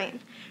Special Dream,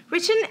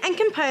 written and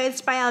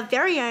composed by our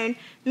very own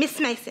Miss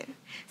Mason.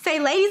 So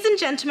ladies and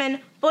gentlemen,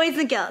 boys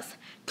and girls,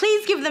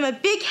 please give them a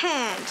big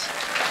hand.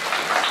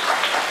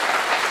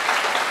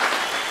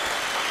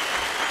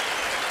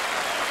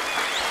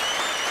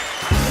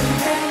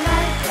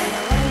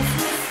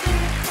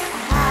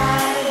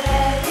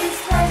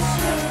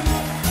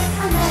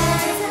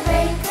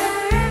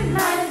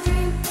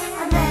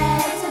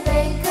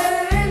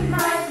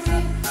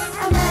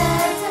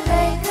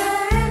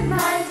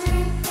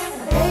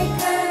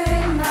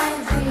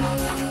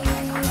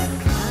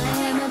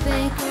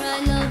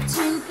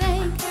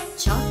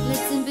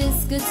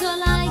 Biscuits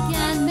all I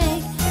can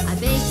make. I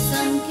bake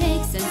some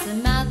cakes and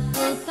some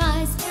apple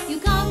pies. You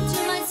come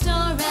to my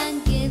store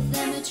and give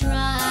them a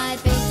try.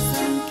 Bake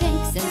some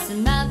cakes and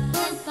some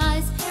apple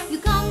pies. You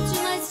come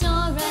to my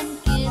store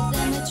and give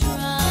them a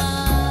try.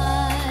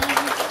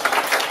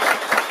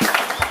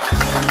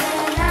 In the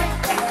night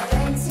when I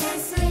went to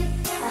sleep,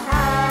 I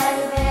had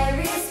a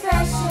very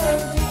special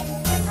dream.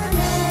 I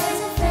met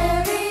a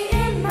fairy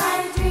in my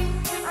dream.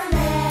 I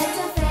met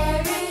a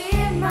fairy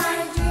in my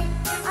dream.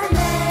 I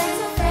met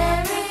a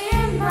fairy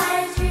in my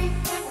dream,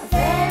 a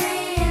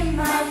fairy in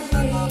my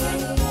dream.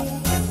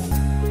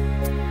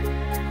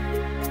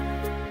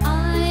 I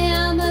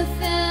am a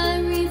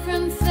fairy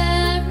from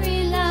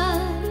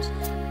fairyland.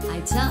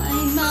 I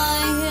tie my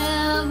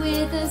hair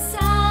with a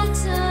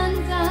satin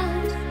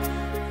band.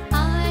 I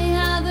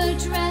have a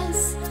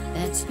dress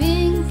that's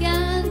pink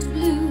and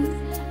blue,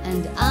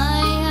 and I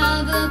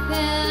have a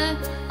pair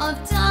of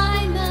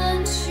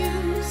diamond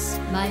shoes.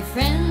 My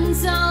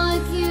friends are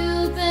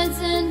cupids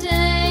and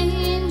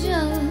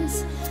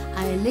angels.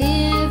 I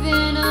live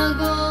in a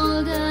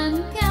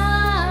golden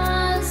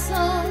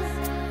castle.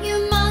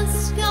 You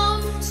must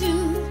come to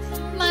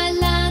my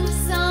land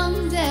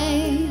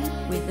someday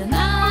with a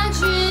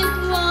magic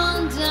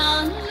wand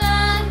and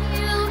let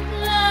you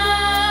play.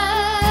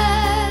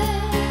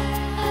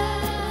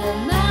 The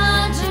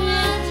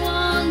magic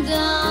wand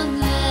and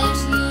let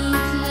you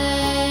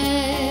play.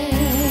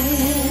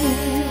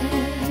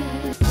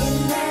 In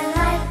the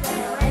night when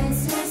I went to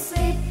sleep,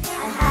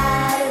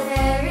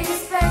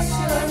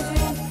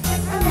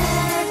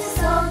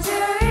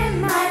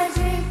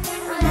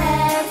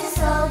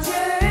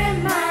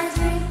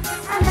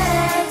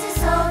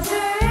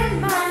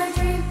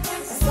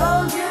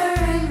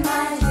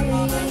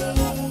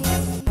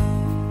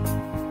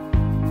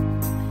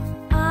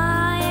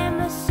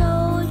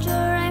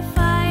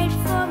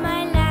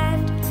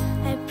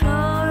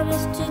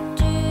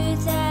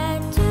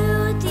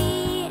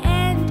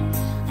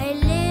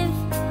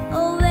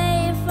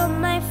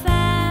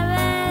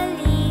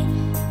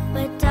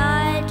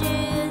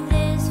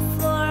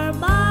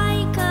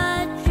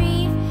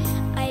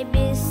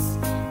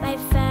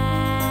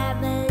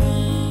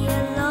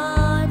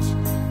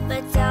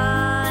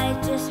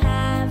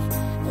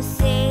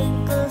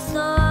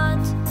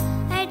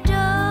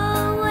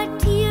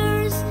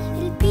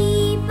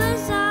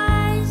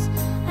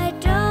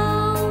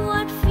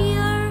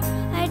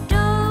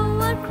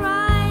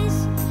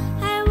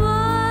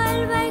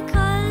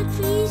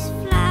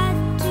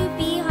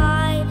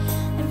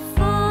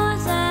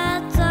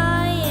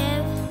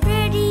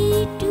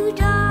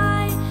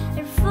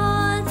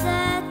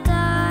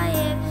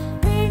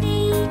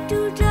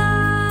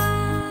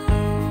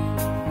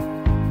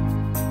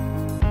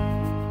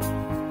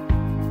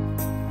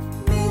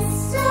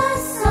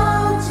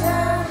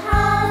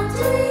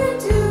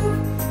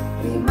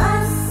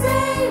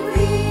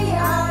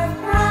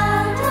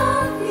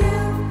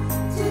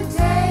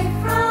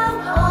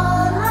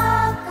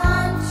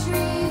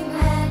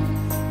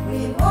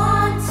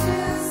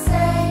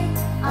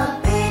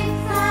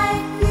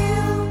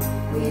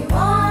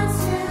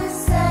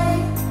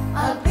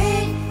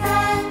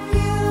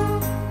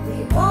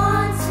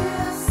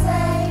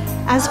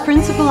 As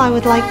principal, I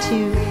would like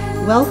to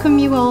welcome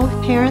you all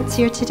parents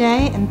here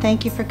today and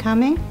thank you for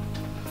coming.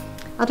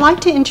 I'd like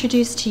to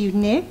introduce to you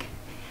Nick.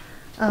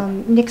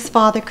 Nick's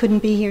father couldn't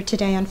be here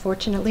today,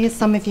 unfortunately, as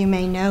some of you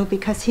may know,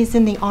 because he's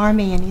in the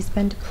Army and he's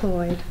been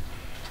deployed.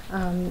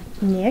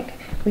 Nick,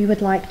 we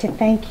would like to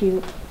thank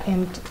you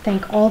and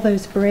thank all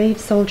those brave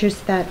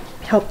soldiers that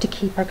helped to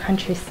keep our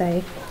country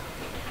safe.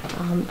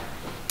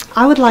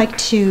 I would like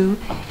to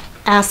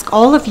ask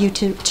all of you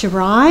to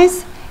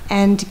rise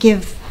and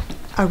give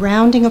a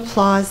rounding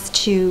applause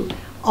to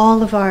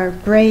all of our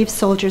brave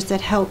soldiers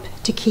that help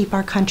to keep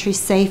our country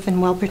safe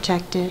and well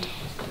protected.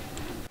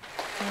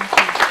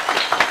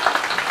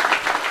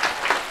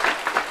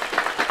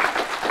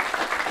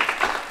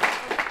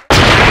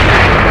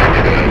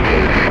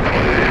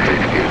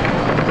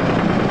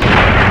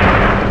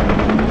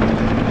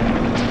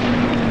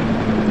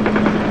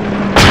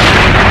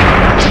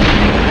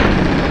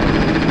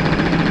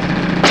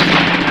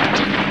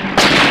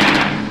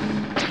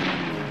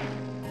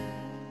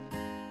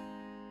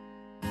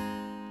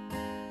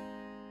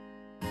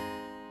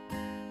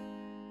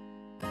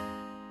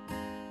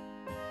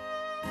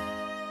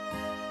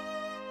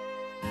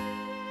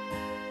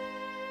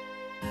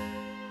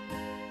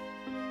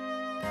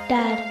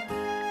 Dad,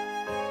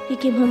 he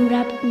came home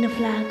wrapped in a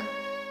flag.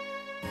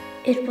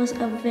 It was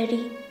a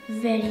very,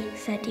 very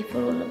sad day for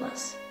all of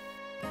us.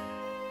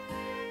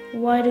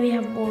 Why do we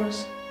have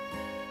wars?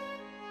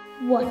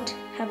 What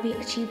have we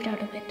achieved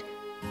out of it?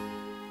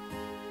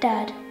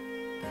 Dad,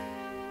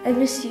 I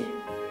miss you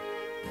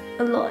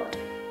a lot.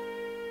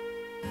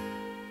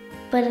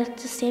 But at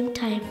the same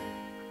time,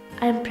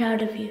 I am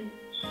proud of you.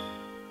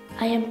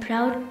 I am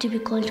proud to be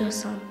called your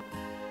son.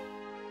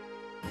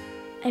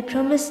 I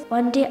promise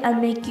one day I'll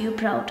make you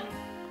proud.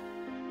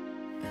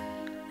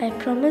 I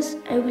promise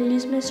I will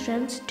use my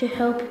strength to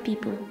help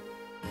people,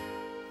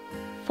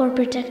 for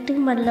protecting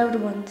my loved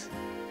ones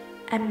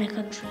and my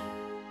country.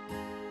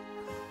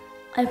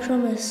 I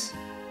promise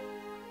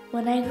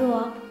when I grow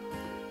up,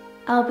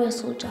 I'll be a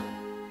soldier,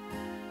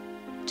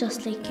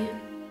 just like you.